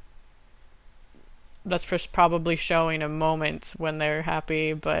 that's probably showing a moment when they're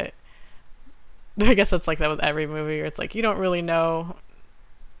happy, but I guess it's like that with every movie, where it's like you don't really know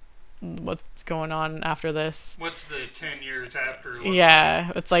what's going on after this. What's the 10 years after?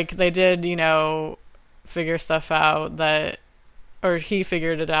 Yeah, it's like they did, figure stuff out that, or he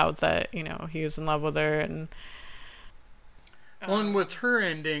figured it out that, he was in love with her, and well, and with her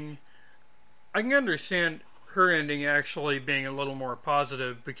ending, I can understand her ending actually being a little more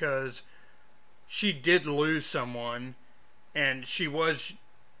positive, because she did lose someone, and she was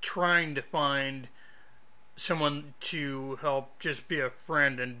trying to find someone to help just be a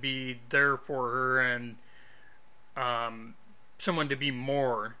friend and be there for her, and someone to be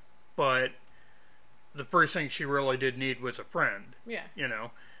more. But the first thing she really did need was a friend. Yeah.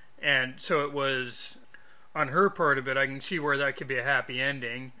 And so it was, on her part of it, I can see where that could be a happy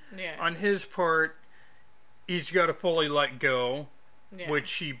ending. Yeah. On his part, he's got to fully let go, which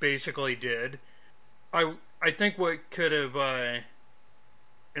she basically did. I think what could have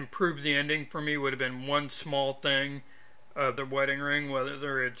improved the ending for me would have been one small thing of the wedding ring,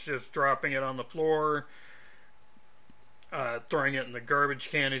 whether it's just dropping it on the floor, throwing it in the garbage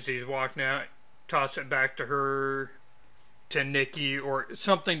can as he's walking out, toss it back to her, to Nikki, or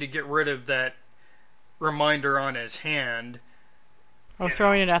something to get rid of that reminder on his hand. Oh,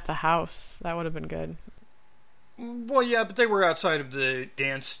 throwing it at the house. That would have been good. Well, yeah, but they were outside of the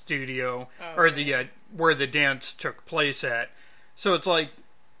dance studio, or the where the dance took place at. So it's like,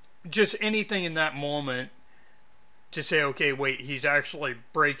 just anything in that moment to say, okay, wait, he's actually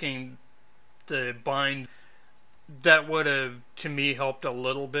breaking the bind. That would have, to me, helped a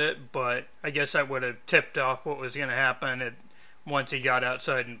little bit, but I guess that would have tipped off what was going to happen once he got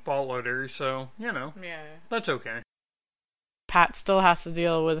outside and followed her. So, that's okay. Pat still has to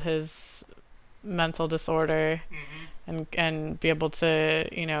deal with his mental disorder, and be able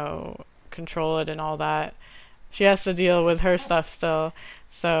to, control it and all that. She has to deal with her stuff still.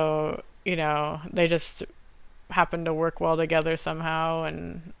 So, they just happen to work well together somehow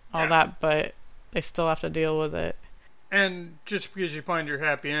and all that, but they still have to deal with it. And just because you find your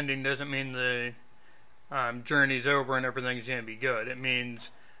happy ending doesn't mean the journey's over and everything's going to be good. It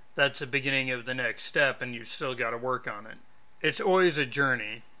means that's the beginning of the next step, and you've still got to work on it. It's always a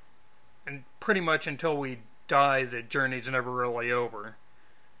journey. And pretty much until we die, the journey's never really over.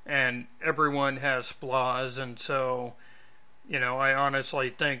 And everyone has flaws, and so, I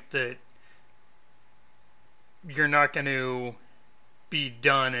honestly think that you're not going to be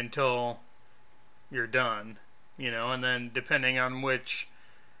done until you're done, and then depending on which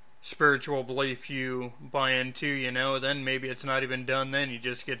spiritual belief you buy into, then maybe it's not even done then. You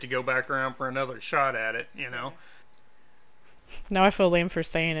just get to go back around for another shot at it, Now I feel lame for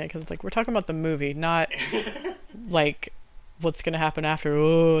saying it, because it's like, we're talking about the movie, not like what's going to happen after.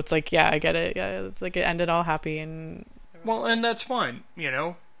 Oh, it's like, yeah, I get it. Yeah, it's like it ended all happy. And well, and that's fine,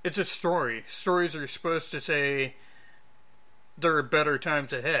 It's a story. Stories are supposed to say there are better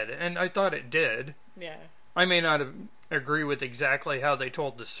times ahead, and I thought it did. Yeah. I may not agree with exactly how they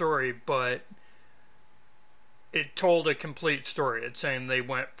told the story, but it told a complete story. It's saying they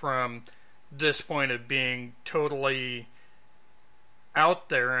went from this point of being totally out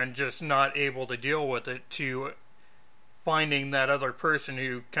there and just not able to deal with it to finding that other person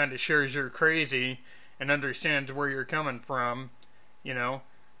who kind of shares your crazy and understands where you're coming from.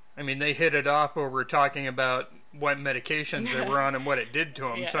 I mean, they hit it off over talking about what medications they were on and what it did to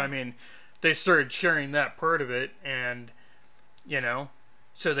them. Yeah. So, I mean, they started sharing that part of it, and,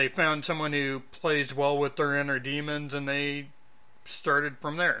 so they found someone who plays well with their inner demons, and they started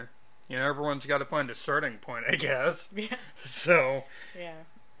from there. Everyone's got to find a starting point, I guess. Yeah. So, yeah.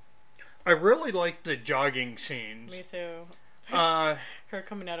 I really like the jogging scenes. Me too. Her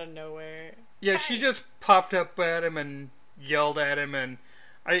coming out of nowhere. Yeah, she just popped up at him and yelled at him, and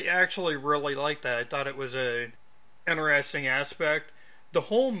I actually really liked that. I thought it was a interesting aspect. The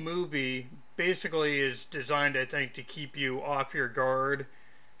whole movie basically is designed, I think, to keep you off your guard.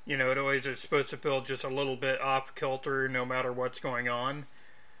 It always is supposed to feel just a little bit off kilter no matter what's going on.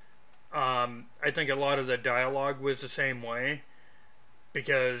 I think a lot of the dialogue was the same way,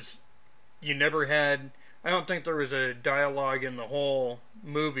 because you never had... I don't think there was a dialogue in the whole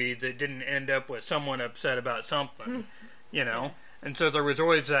movie that didn't end up with someone upset about something, And so there was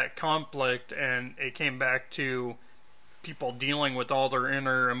always that conflict, and it came back to people dealing with all their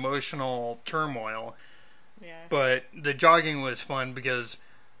inner emotional turmoil. Yeah. But the jogging was fun because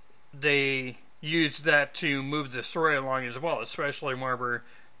they used that to move the story along as well, especially whenever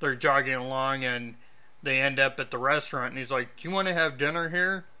they're jogging along and they end up at the restaurant, and he's like, "Do you want to have dinner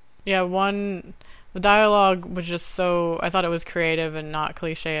here?" Yeah, the dialogue was just so, I thought it was creative and not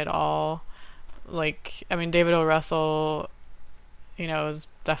cliche at all. Like, I mean, David O. Russell, is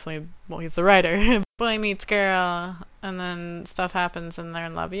definitely, well, he's the writer. Boy meets girl, and then stuff happens and they're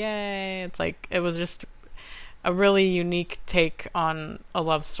in love. Yay! It's like, it was just a really unique take on a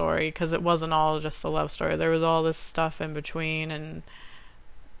love story, because it wasn't all just a love story. There was all this stuff in between, and,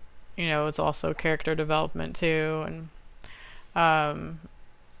 it's also character development too, and,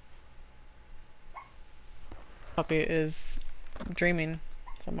 puppy is dreaming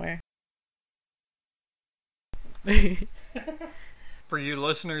somewhere. For you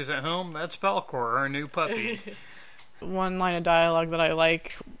listeners at home, that's Falcor, our new puppy. One line of dialogue that I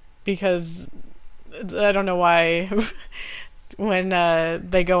like, because I don't know why, when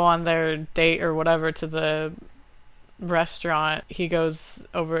they go on their date or whatever to the restaurant, he walks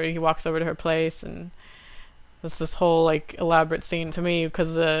over to her place, and it's this whole like elaborate scene to me,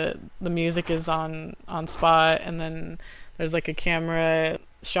 because the music is on spot, and then there's like a camera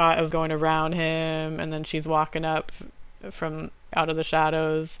shot of going around him, and then she's walking up from out of the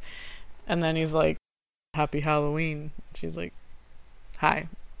shadows, and then he's like, "Happy Halloween." She's like, "Hi."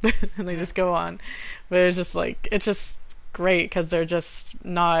 And they just go on. But it's just great, because they're just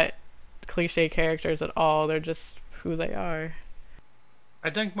not cliche characters at all. They're just who they are. I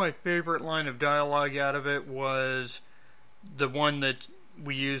think my favorite line of dialogue out of it was the one that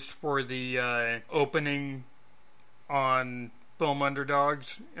we used for the opening on Film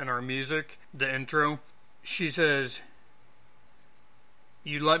Underdogs in our music, the intro. She says,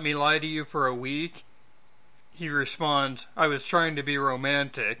 "You let me lie to you for a week?" He responds, "I was trying to be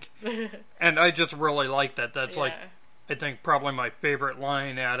romantic." And I just really like that. That's I think probably my favorite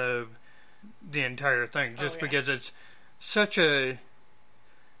line out of the entire thing, just because it's such a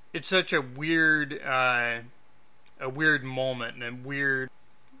weird moment and a weird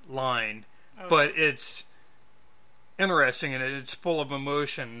line, but it's interesting, and it's full of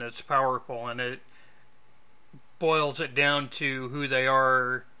emotion. It's powerful, and it boils it down to who they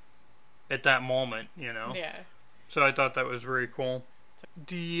are at that moment, Yeah. So I thought that was very cool.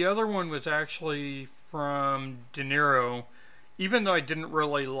 The other one was actually from De Niro, even though I didn't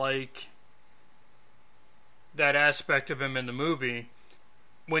really like that aspect of him in the movie.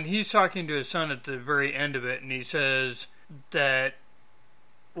 When he's talking to his son at the very end of it, and he says that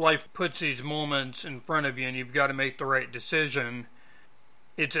life puts these moments in front of you and you've got to make the right decision.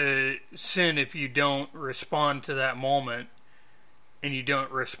 It's a sin if you don't respond to that moment and you don't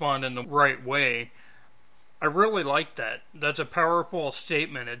respond in the right way. I really like that. That's a powerful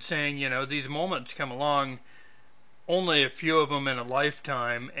statement. It's saying, these moments come along, only a few of them in a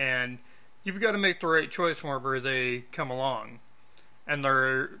lifetime, and you've got to make the right choice whenever they come along. And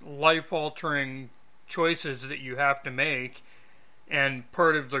they're life-altering choices that you have to make, and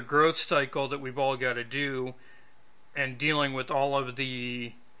part of the growth cycle that we've all got to do, and dealing with all of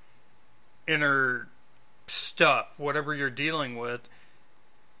the inner stuff, whatever you're dealing with,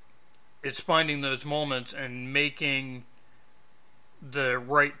 it's finding those moments and making the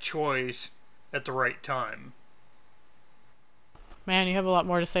right choice at the right time. Man, you have a lot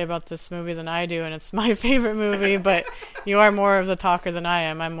more to say about this movie than I do, and it's my favorite movie, but you are more of the talker than I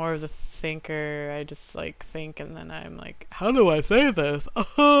am. I'm more of the thinker. I just think, and then I'm like, how do I say this?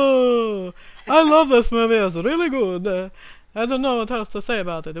 Oh, I love this movie. It's really good. I don't know what else to say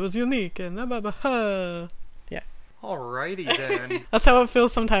about it. It was unique, and yeah. Alrighty then. That's how it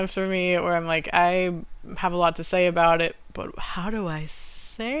feels sometimes for me, where I'm like, I have a lot to say about it, but how do I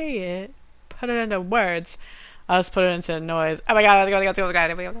say it? Put it into words. I'll just put it into noise. Oh my god,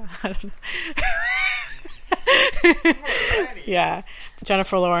 yeah.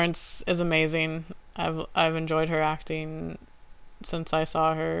 Jennifer Lawrence is amazing. I've enjoyed her acting since I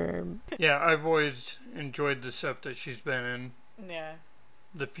saw her. Yeah, I've always enjoyed the stuff that she's been in. Yeah.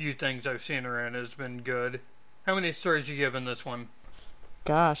 The few things I've seen her in has been good. How many stars you giving this one?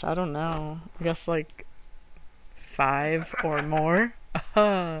 Gosh, I don't know. I guess 5 or more.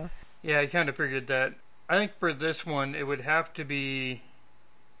 Yeah, I kind of figured that. I think for this one, it would have to be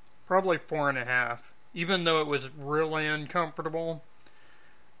probably 4.5. Even though it was really uncomfortable,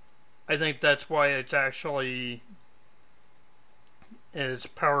 I think that's why it's actually as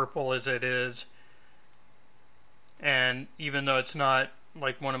powerful as it is. And even though it's not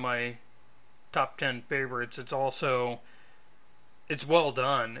one of my top 10 favorites, it's well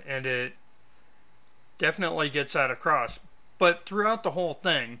done, and it definitely gets that across. But throughout the whole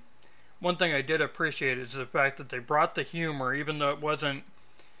thing, one thing I did appreciate is the fact that they brought the humor, even though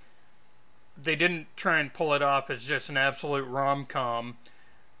they didn't try and pull it off as just an absolute rom-com.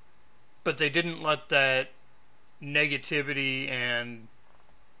 but they didn't let that negativity and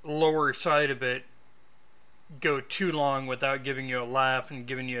lower side of it go too long without giving you a laugh and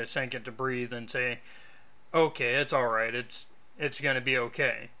giving you a second to breathe and say, okay, it's alright, it's going to be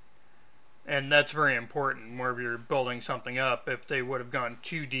okay. And that's very important where you're building something up. If they would have gone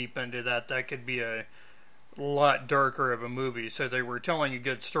too deep into that, that could be a lot darker of a movie. So they were telling a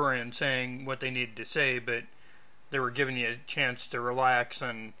good story and saying what they needed to say, but they were giving you a chance to relax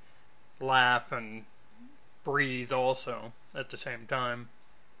and laugh and breathe also at the same time.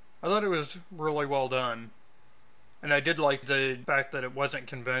 I thought it was really well done. And I did like the fact that it wasn't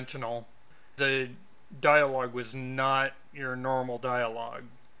conventional. The dialogue was not your normal dialogue.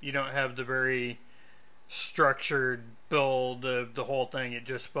 You don't have the very structured build of the whole thing. It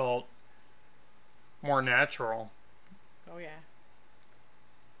just felt more natural. Oh, yeah.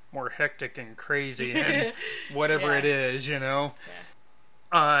 More hectic and crazy and whatever it is, you know.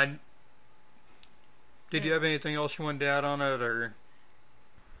 Yeah. Did you have anything else you wanted to add on it, or?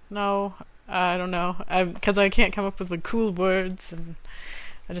 No, I don't know. Because I can't come up with the cool words, and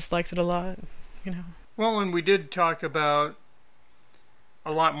I just liked it a lot, you know. Well, and we did talk about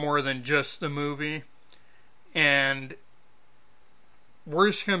a lot more than just the movie. And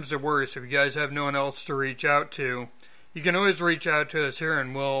worst comes to worst, if you guys have no one else to reach out to, you can always reach out to us here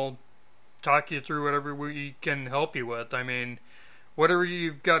and we'll talk you through whatever we can help you with. I mean, whatever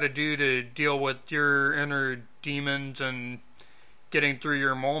you've got to do to deal with your inner demons and getting through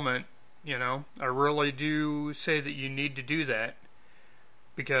your moment, you know, I really do say that you need to do that,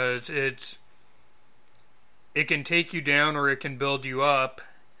 because it can take you down or it can build you up,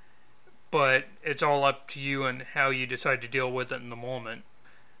 but it's all up to you and how you decide to deal with it in the moment.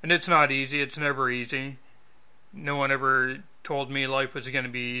 And it's not easy. It's never easy. No one ever told me life was going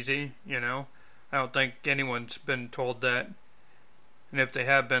to be easy, you know. I don't think anyone's been told that. And if they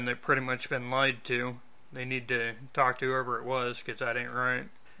have been, they've pretty much been lied to. They need to talk to whoever it was, because that ain't right.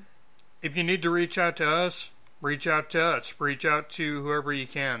 If you need to reach out to us, reach out to us. Reach out to whoever you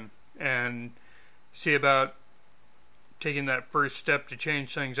can and see about taking that first step to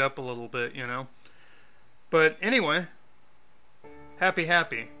change things up a little bit, you know. But anyway,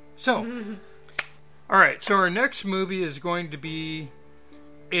 happy. So, alright, so our next movie is going to be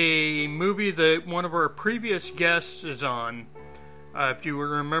a movie that one of our previous guests is on. If you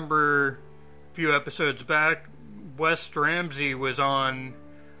remember a few episodes back, Wes Ramsey was on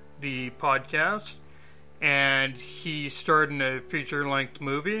the podcast, and he starred in a feature-length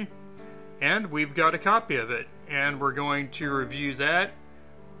movie, and we've got a copy of it, and we're going to review that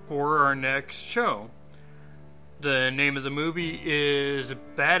for our next show. The name of the movie is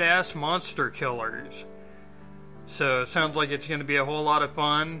Badass Monster Killers. So it sounds like it's going to be a whole lot of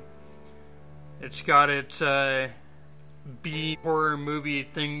fun. It's got its B horror movie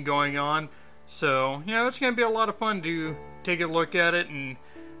thing going on. So, you know, it's going to be a lot of fun to take a look at it and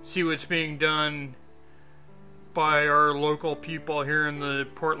see what's being done by our local people here in the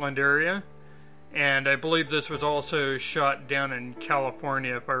Portland area. And I believe this was also shot down in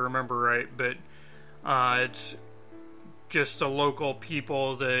California, if I remember right. But it's just the local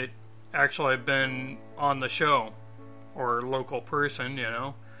people that actually have been on the show, or local person, you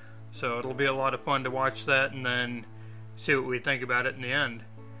know. So it'll be a lot of fun to watch that and then see what we think about it in the end.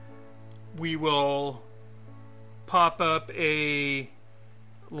 We will pop up a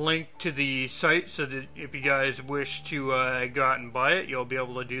link to the site so that if you guys wish to go out and buy it, you'll be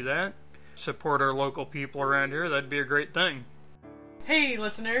able to do that. Support our local people around here. That'd be a great thing. Hey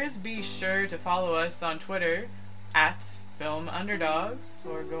listeners, be sure to follow us on Twitter at Film Underdogs,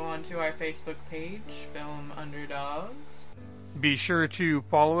 or go on to our Facebook page, Film Underdogs. Be sure to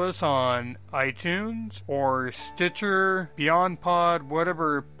follow us on iTunes or Stitcher, Beyond Pod,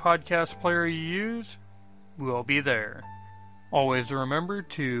 whatever podcast player you use, we'll be there. Always remember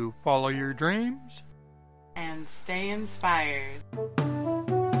to follow your dreams and stay inspired.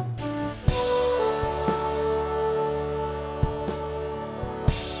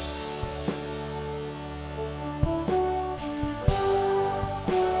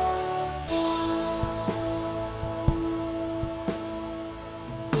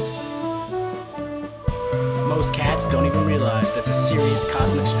 Most cats don't even realize there's a serious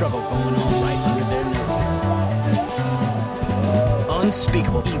cosmic struggle going on right under their noses.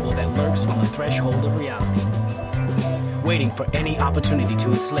 Unspeakable evil that lurks on the threshold of reality, waiting for any opportunity to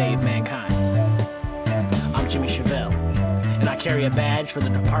enslave mankind. I'm Jimmy Chevelle, and I carry a badge for the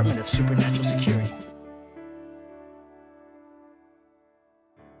Department of Supernatural Security.